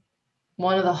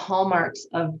 One of the hallmarks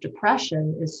of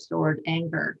depression is stored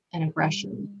anger and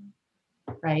aggression,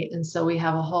 right? And so we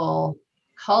have a whole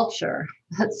culture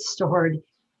that's stored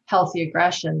healthy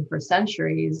aggression for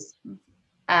centuries,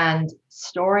 and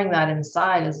storing that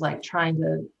inside is like trying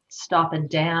to stop a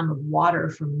dam of water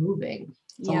from moving.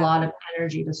 It's a lot of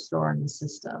energy to store in the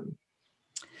system.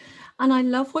 And I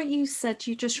love what you said.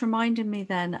 You just reminded me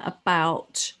then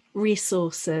about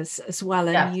resources as well.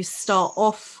 And you start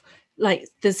off like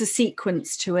there's a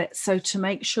sequence to it. So to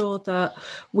make sure that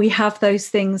we have those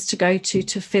things to go to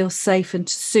feel safe and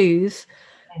to soothe,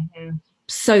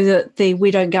 so that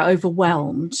we don't get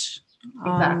overwhelmed.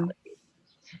 Exactly.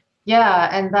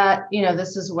 And that,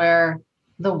 this is where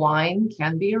the wine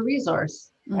can be a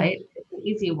resource, right? It's an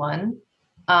easy one.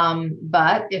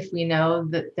 But if we know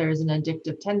that there's an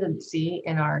addictive tendency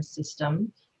in our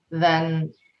system,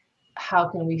 then how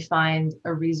can we find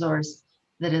a resource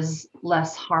that is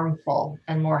less harmful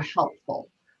and more helpful?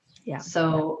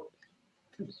 So,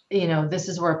 this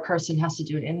is where a person has to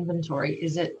do an inventory.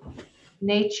 Is it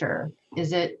nature?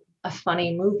 Is it a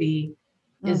funny movie?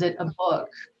 Is it a book?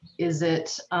 Is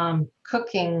it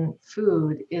cooking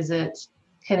food?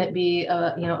 Can it be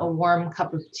a warm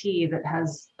cup of tea that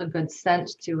has a good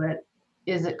scent to it?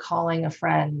 Is it calling a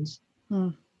friend?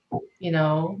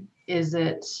 Is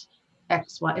it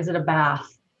X, Y? Is it a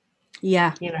bath?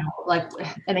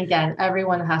 And again,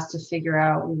 everyone has to figure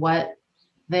out what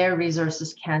their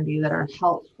resources can be that are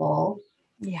helpful.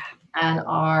 And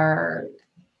are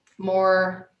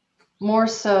more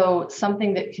so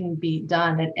something that can be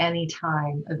done at any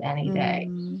time of any day.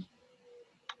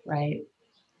 Right.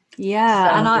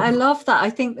 And I love that. I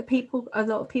think that a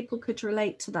lot of people could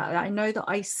relate to that. I know that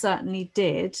I certainly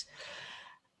did,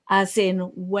 as in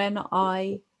when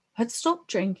I had stopped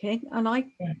drinking, and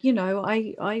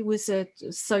I was a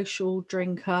social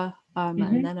drinker,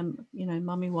 and then a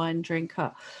mummy wine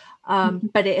drinker,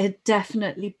 but it had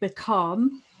definitely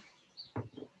become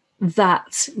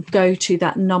that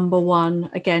that number one,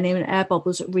 again, in air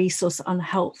bubbles, resource,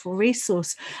 unhelpful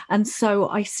resource. And so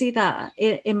I see that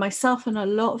in myself and a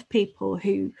lot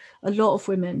of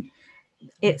women.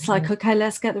 It's like, okay,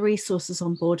 let's get the resources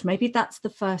on board. Maybe that's the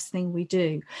first thing we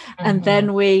do, and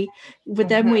then we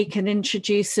can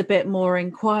introduce a bit more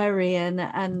inquiry and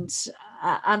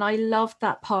I love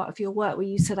that part of your work where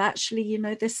you said, actually,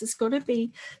 this has got to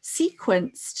be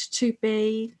sequenced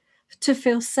to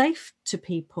feel safe to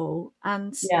people.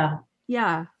 And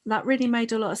that really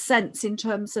made a lot of sense in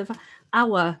terms of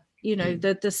our,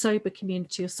 the sober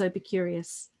community or sober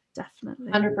curious.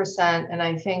 Definitely 100%. And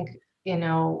I think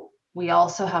we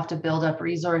also have to build up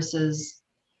resources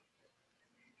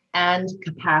and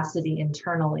capacity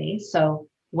internally. So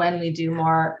when we do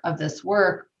more of this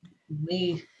work,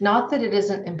 not that it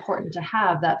isn't important to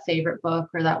have that favorite book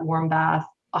or that warm bath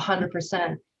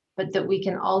 100%, but that we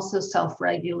can also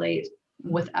self-regulate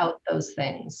without those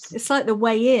things. It's like the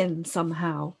way in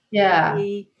somehow. Yeah.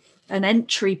 An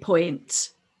entry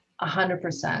point.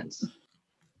 100%.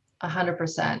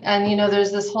 100%. And,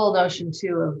 there's this whole notion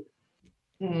too of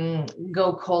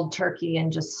go cold turkey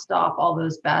and just stop all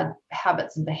those bad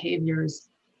habits and behaviors.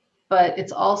 But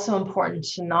it's also important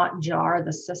to not jar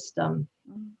the system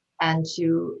and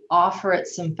to offer it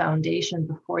some foundation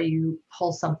before you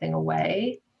pull something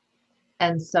away.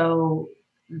 And so,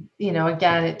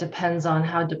 again, it depends on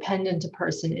how dependent a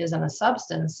person is on a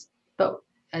substance.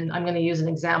 And I'm going to use an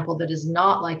example that is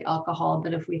not like alcohol,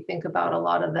 but if we think about a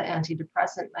lot of the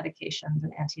antidepressant medications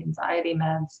and anti-anxiety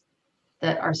meds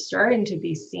that are starting to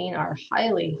be seen are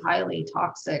highly, highly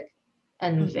toxic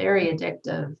and very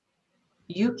addictive,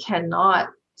 you cannot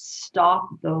stop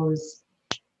those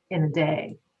in a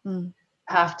day.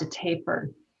 Have to taper,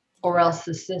 or else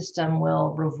the system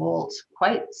will revolt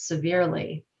quite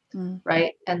severely,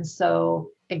 right? And so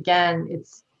again,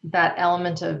 it's that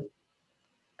element of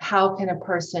how can a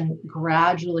person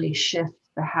gradually shift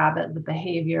the habit, the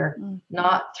behavior,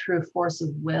 not through force of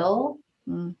will,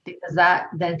 because that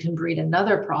then can breed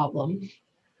another problem,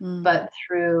 but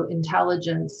through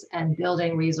intelligence and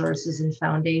building resources and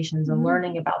foundations and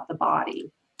learning about the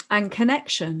body. And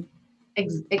connection.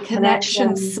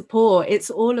 Connection, support, it's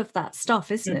all of that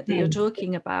stuff, isn't it, that you're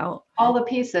talking about? All the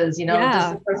pieces,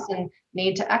 does the person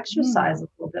need to exercise a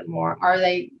little bit more? Are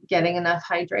they getting enough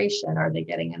hydration? Are they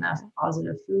getting enough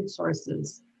positive food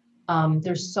sources?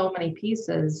 There's so many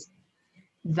pieces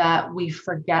that we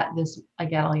forget this,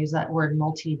 again, I'll use that word,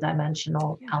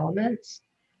 multi-dimensional element.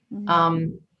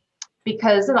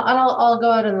 Because, and I'll go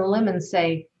out on a limb and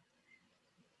say,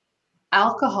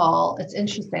 alcohol, it's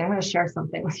interesting. I'm going to share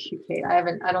something with you, Kate. I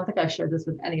don't think I've shared this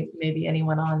with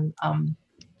anyone on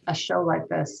a show like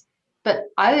this, but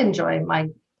I enjoy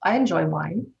wine.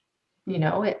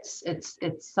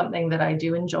 It's something that I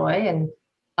do enjoy.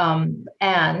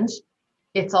 And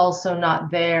it's also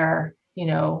not there,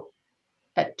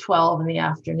 at 12 in the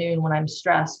afternoon when I'm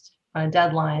stressed on a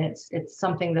deadline. It's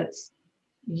something that's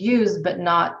used, but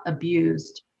not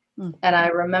abused. And I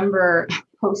remember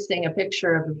posting a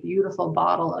picture of a beautiful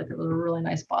bottle, like it was a really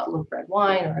nice bottle of red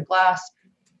wine or a glass.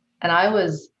 And I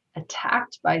was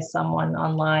attacked by someone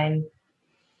online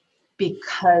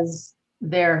because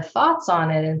their thoughts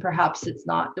on it, and perhaps it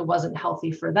wasn't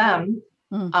healthy for them.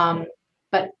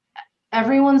 But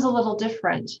everyone's a little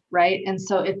different, right? And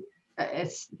so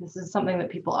this is something that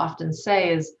people often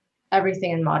say is everything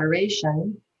in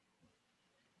moderation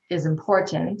is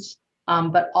important.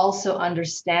 But also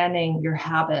understanding your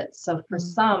habits. So for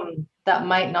some, that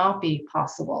might not be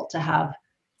possible to have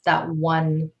that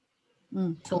one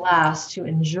glass to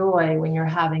enjoy when you're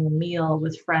having a meal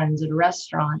with friends at a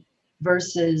restaurant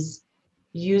versus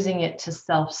using it to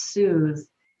self-soothe,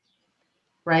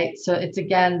 right? So it's,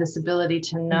 again, this ability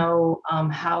to know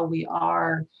how we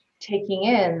are taking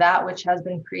in that which has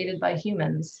been created by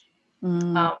humans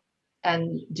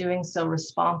and doing so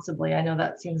responsibly. I know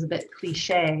that seems a bit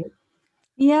cliche.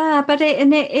 Yeah, but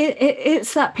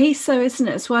it's that piece though, isn't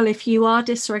it, as well, if you are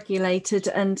dysregulated.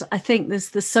 And I think there's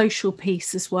the social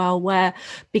piece as well, where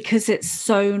because it's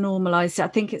so normalized, I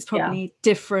think it's probably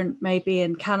different maybe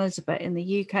in Canada, but in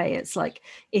the UK, it's like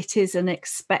it is an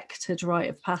expected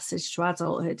rite of passage to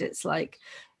adulthood. It's like,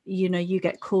 you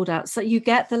get called out. So you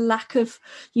get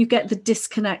the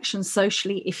disconnection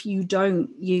socially if you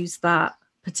don't use that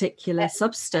particular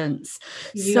substance.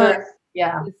 There's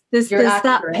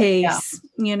that piece,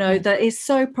 that is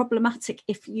so problematic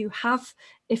if you have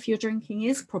if your drinking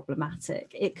is problematic,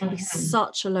 it can be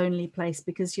such a lonely place,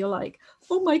 because you're like,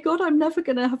 oh my God, I'm never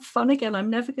going to have fun again. I'm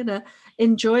never going to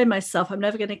enjoy myself. I'm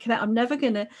never going to connect. I'm never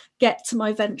going to get to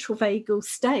my ventral vagal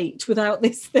state without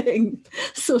this thing,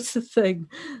 sort of thing.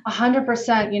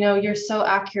 100%. You know, you're so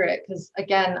accurate, because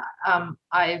again,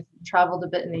 I've traveled a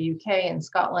bit in the UK and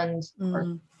Scotland,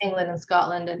 or England and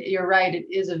Scotland, and you're right, it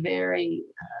is a very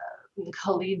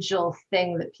collegial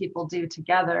thing that people do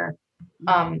together.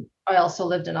 I also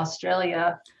lived in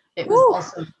Australia. It was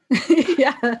also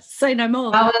yeah, say no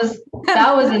more.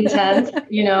 That was intense,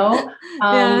 you know.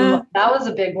 That was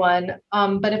a big one.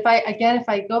 But if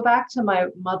I go back to my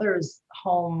mother's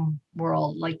home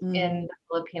world, like in the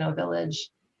Filipino village,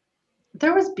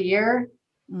 there was beer,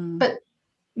 but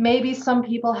maybe some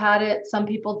people had it, some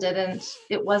people didn't.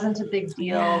 It wasn't a big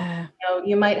deal. Yeah. You know,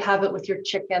 you might have it with your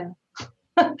chicken.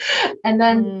 And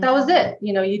then that was it.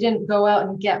 You know, you didn't go out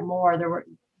and get more.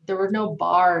 There were no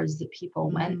bars that people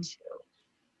went to.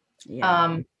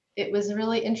 Yeah. It was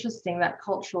really interesting, that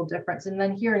cultural difference. And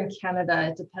then here in Canada,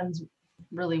 it depends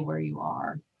really where you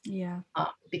are. Yeah.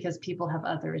 Because people have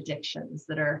other addictions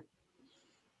that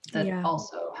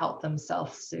also help them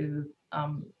self-soothe.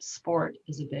 Sport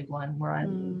is a big one, where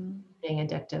I'm being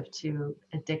addicted to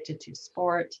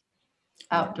sport,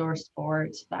 outdoor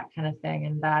sport, that kind of thing.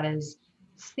 And that is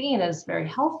seen as very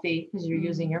healthy because you're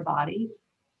using your body.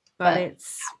 But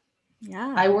it's,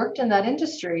 I worked in that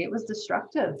industry. It was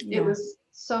destructive. It was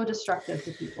so destructive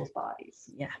to people's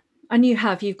bodies. Yeah. And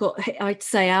you've got, I'd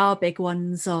say our big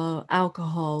ones are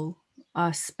alcohol,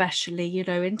 especially, you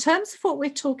know, in terms of what we're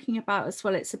talking about as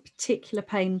well. It's a particular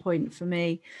pain point for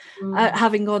me,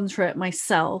 having gone through it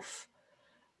myself,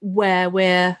 where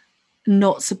we're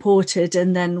not supported,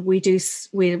 and then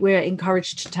we're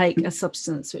encouraged to take a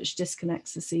substance which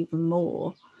disconnects us even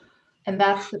more. And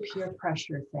that's the peer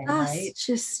pressure thing, right? It's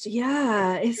just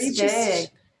big.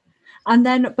 And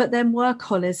then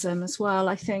workaholism as well.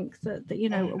 I think that you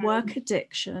know, work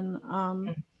addiction,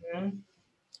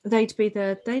 they'd be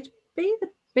the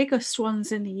biggest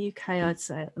ones in the UK, I'd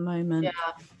say, at the moment.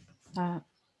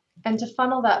 And to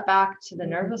funnel that back to the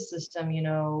nervous system, you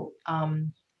know,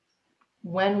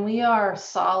 when we are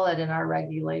solid in our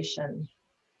regulation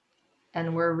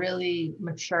and we're really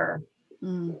mature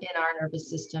in our nervous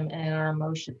system and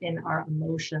in our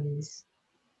emotions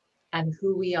and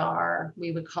who we are,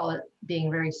 we would call it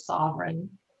being very sovereign.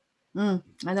 I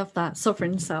love that,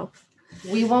 sovereign self.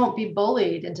 We won't be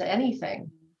bullied into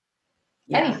anything.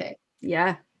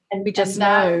 Yeah. And we just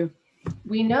know.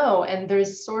 We know. And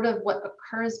there's sort of what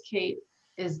occurs, Kate,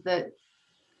 is that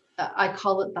I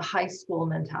call it the high school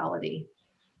mentality.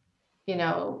 You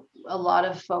know, a lot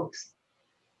of folks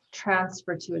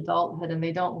transfer to adulthood and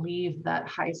they don't leave that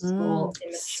high school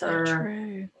immature. So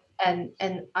true. And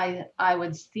I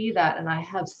would see that, and I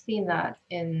have seen that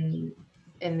in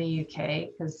the UK,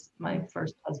 because my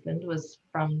first husband was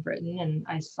from Britain, and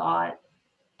I saw it.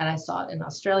 And I saw it in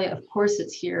Australia. Of course,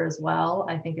 it's here as well.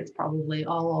 I think it's probably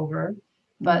all over.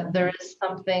 But there is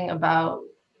something about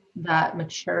that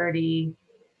maturity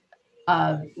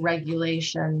of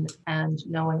regulation and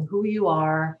knowing who you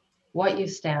are, what you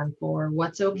stand for,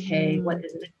 what's okay, what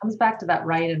isn't. It comes back to that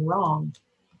right and wrong.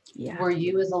 Were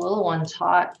you as a little one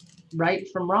taught right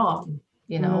from wrong?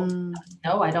 You know,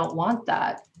 no, I don't want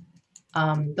that.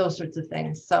 Those sorts of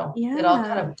things. So it all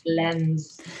kind of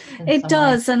blends. It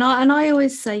does. And I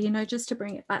always say, you know, just to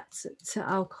bring it back to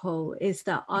alcohol, is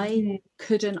that I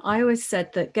always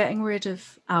said that getting rid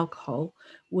of alcohol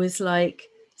was like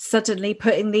suddenly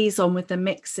putting these on with the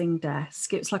mixing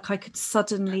desk. It's like I could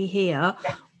suddenly hear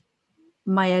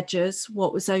my edges,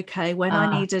 what was okay, when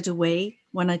I needed a wee,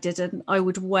 when I didn't. I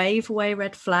would wave away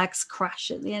red flags, crash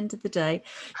at the end of the day,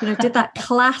 you know, did that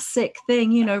classic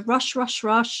thing, you know, rush,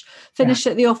 finish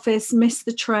at the office, miss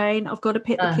the train, I've got to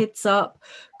pick the kids up,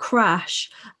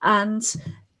 crash. And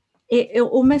it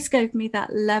almost gave me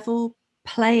that level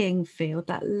playing field,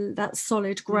 that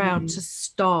solid ground to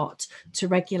start to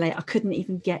regulate. I couldn't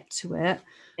even get to it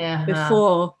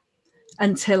before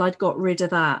until I'd got rid of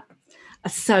that.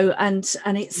 So and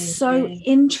it's so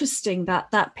interesting,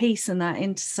 that piece and that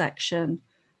intersection.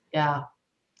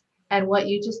 And what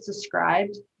you just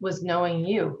described was knowing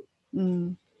you,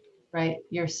 right?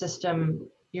 Your system,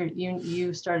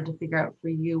 you started to figure out for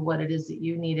you what it is that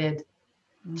you needed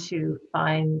to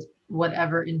find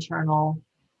whatever internal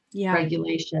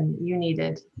regulation you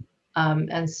needed.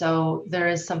 And so there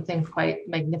is something quite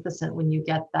magnificent when you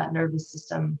get that nervous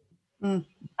system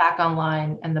back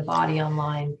online and the body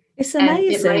online. It's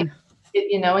amazing.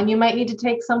 You know, and you might need to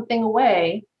take something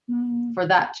away for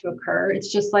that to occur.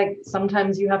 It's just like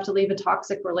sometimes you have to leave a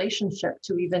toxic relationship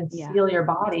to even heal your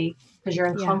body because you're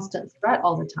in constant threat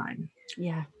all the time.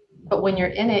 Yeah. But when you're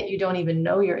in it, you don't even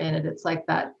know you're in it. It's like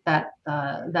that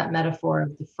metaphor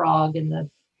of the frog in the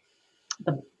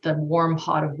warm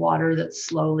pot of water that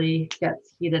slowly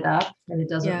gets heated up and it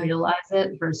doesn't realize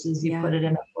it, versus you put it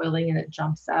in a boiling and it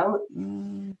jumps out.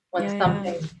 When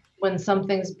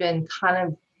something's been kind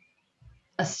of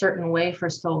a certain way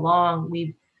for so long,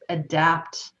 we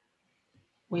adapt,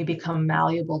 we become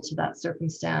malleable to that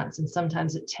circumstance. And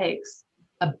sometimes it takes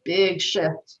a big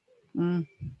shift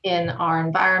in our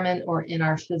environment or in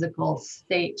our physical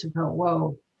state to go,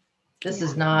 whoa, this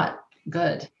is not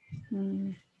good.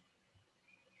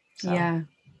 So,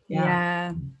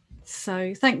 yeah.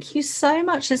 So thank you so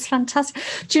much. It's fantastic.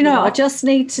 Do you know, I just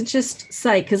need to just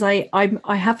say, because I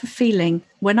have a feeling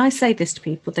when I say this to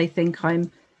people, they think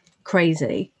I'm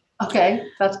crazy. Okay,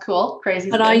 that's cool.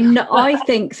 Crazy. But I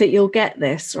think that you'll get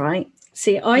this, right?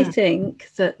 See, I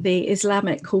think that the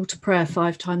Islamic call to prayer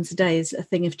 5 times a day is a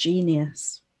thing of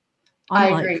genius. I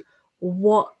agree.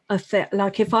 What a thing!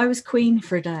 Like, if I was queen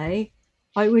for a day,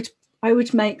 I would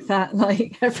make that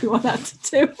like everyone had to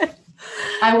do it.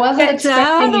 I wasn't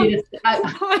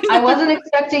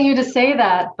expecting you to say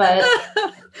that, but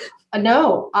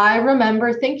no, I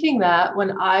remember thinking that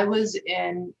when I was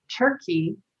in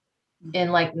Turkey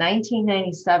in like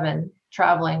 1997,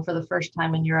 traveling for the first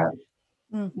time in Europe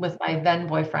with my then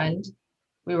boyfriend.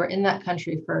 We were in that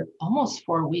country for almost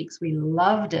 4 weeks. We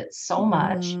loved it so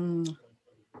much.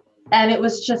 And it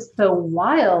was just so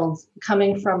wild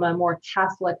coming from a more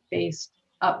Catholic-based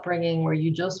upbringing where you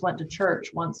just went to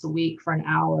church once a week for an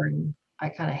hour, and I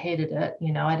kind of hated it.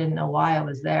 You know, I didn't know why I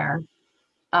was there.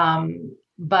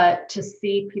 But to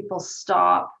see people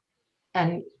stop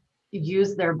and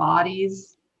use their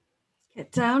bodies,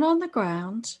 get down on the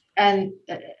ground, and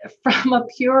from a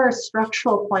pure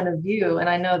structural point of view, and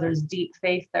I know there's deep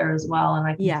faith there as well, and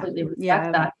I completely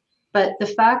respect that. But the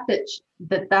fact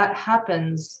that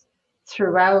happens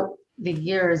throughout the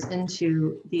years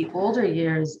into the older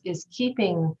years is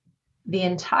keeping the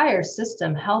entire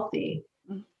system healthy.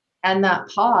 And that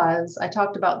pause, I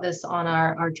talked about this on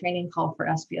our training call for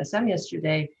SPSM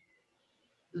yesterday,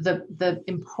 the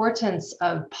importance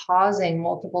of pausing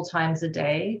multiple times a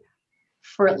day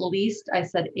for at least, I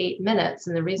said 8 minutes.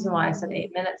 And the reason why I said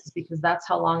 8 minutes is because that's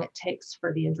how long it takes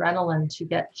for the adrenaline to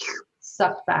get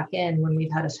sucked back in when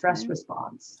we've had a stress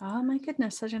response. Oh my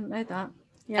goodness, I didn't know that.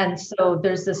 Yeah. And so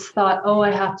there's this thought, oh,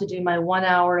 I have to do my 1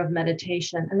 hour of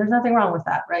meditation. And there's nothing wrong with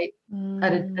that, right?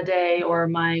 At a day, or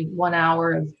my 1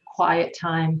 hour of quiet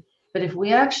time. But if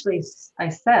we actually, I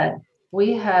said,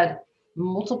 we had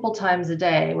multiple times a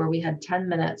day where we had 10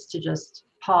 minutes to just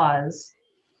pause.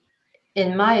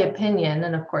 In my opinion,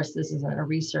 and of course, this isn't a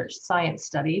research science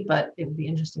study, but it would be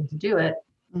interesting to do it.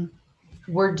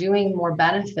 We're doing more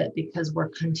benefit because we're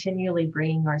continually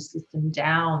bringing our system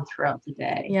down throughout the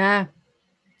day. Yeah.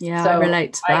 Yeah, so I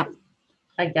relate to that.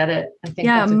 I get it. I think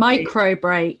micro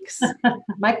breaks.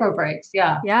 Micro breaks,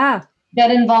 yeah. Yeah.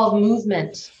 That involve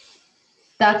movement.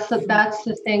 That's the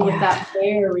thing with that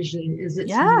prayer regime, is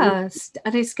it's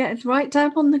and it's getting right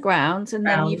down on the ground, and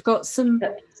then you've got some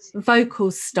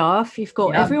vocal stuff. You've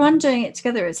got everyone doing it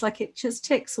together. It's like it just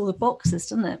ticks all the boxes,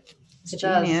 doesn't it? It's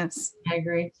genius. Does. I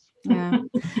agree. Yeah.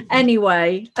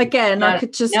 Anyway, again, I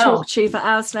could just talk to you for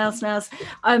hours and hours.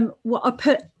 I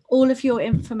put all of your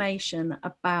information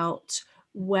about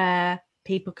where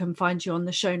people can find you on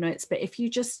the show notes, but if you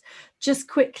just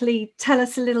quickly tell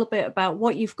us a little bit about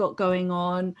what you've got going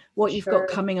on, what you've got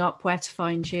coming up, where to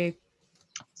find you.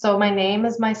 So my name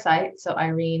is my site, so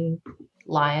Irene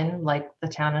Lyon, like the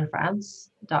town in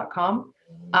France.com.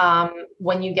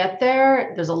 When you get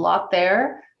there, there's a lot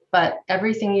there, but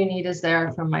everything you need is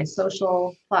there, from my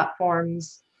social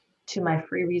platforms to my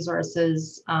free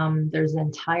resources. There's an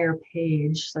entire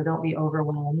page, so don't be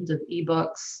overwhelmed, of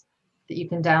ebooks that you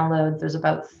can download. There's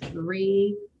about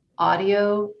 3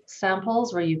 audio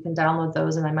samples where you can download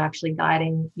those, and I'm actually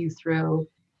guiding you through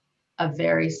a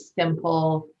very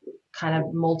simple kind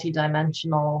of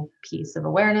multi-dimensional piece of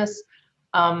awareness.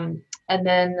 And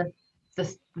then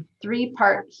the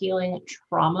 3-part healing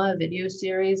trauma video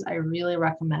series I really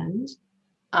recommend.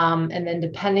 And then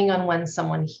depending on when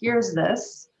someone hears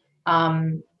this,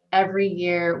 every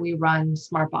year we run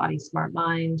Smart Body, Smart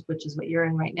Mind, which is what you're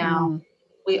in right now.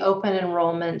 We open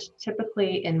enrollment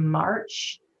typically in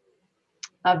March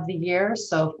of the year.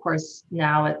 So of course,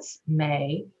 now it's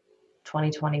May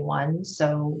 2021.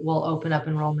 So we'll open up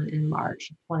enrollment in March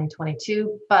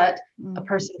 2022, but a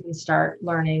person can start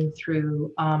learning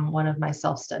through one of my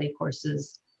self-study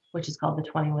courses which is called the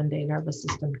 21-Day Nervous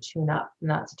System Tune-Up. And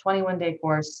that's a 21-day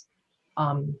course,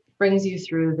 brings you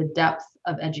through the depth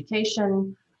of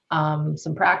education,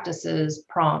 some practices,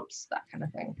 prompts, that kind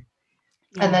of thing.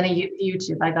 Yeah. And then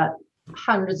YouTube. I got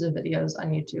hundreds of videos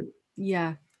on YouTube.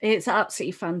 Yeah, it's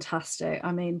absolutely fantastic.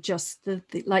 I mean, just the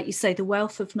like you say, the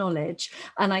wealth of knowledge.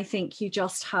 And I think you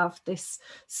just have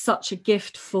such a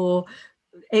gift for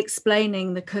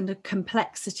explaining the kind of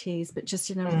complexities, but just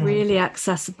in a really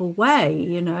accessible way,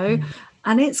 you know.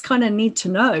 And it's kind of need to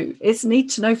know. It's need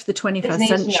to know for the 21st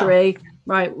century,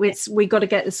 right? We got to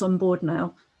get this on board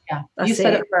now. Yeah, you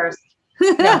said it first.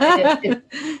 Yeah, it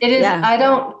is. Yeah. I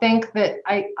don't think that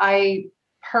I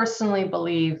personally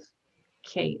believe,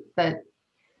 Kate, that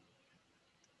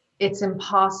it's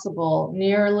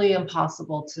nearly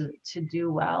impossible to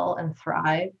do well and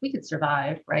thrive. We could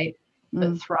survive, right?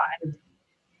 But thrive.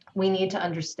 We need to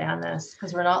understand this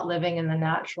because we're not living in the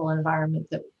natural environment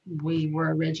that we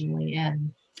were originally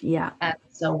in. Yeah. And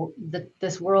so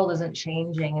this world isn't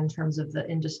changing in terms of the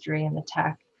industry and the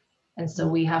tech. And so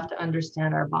we have to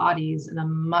understand our bodies in a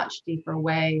much deeper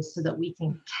way so that we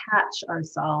can catch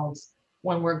ourselves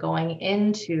when we're going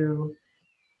into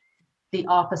the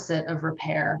opposite of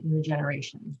repair and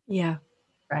regeneration. Yeah.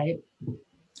 Right?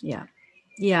 Yeah.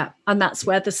 Yeah. And that's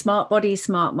where the smart body,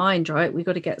 smart mind, right? We've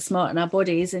got to get smart in our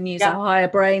bodies and use our higher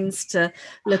brains to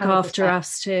look 100%. After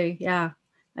us too. Yeah.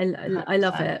 I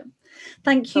love it.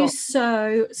 Thank you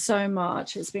so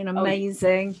much. It's been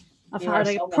amazing. I've had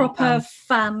a proper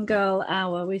fangirl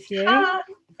hour with you.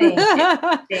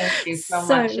 Thank you so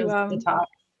much. It was good talk.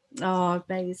 Oh,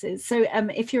 amazing. So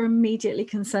if you're immediately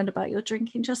concerned about your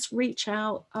drinking, just reach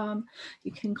out.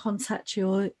 You can contact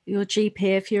your GP.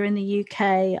 If you're in the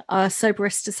UK,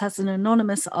 Soberistas has an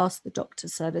anonymous Ask the Doctor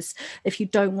service. If you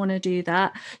don't want to do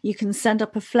that, you can send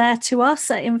up a flare to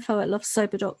us at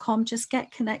info@lovesober.com. Just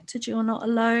get connected. You're not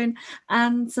alone.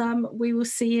 And we will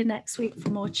see you next week for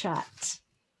more chat.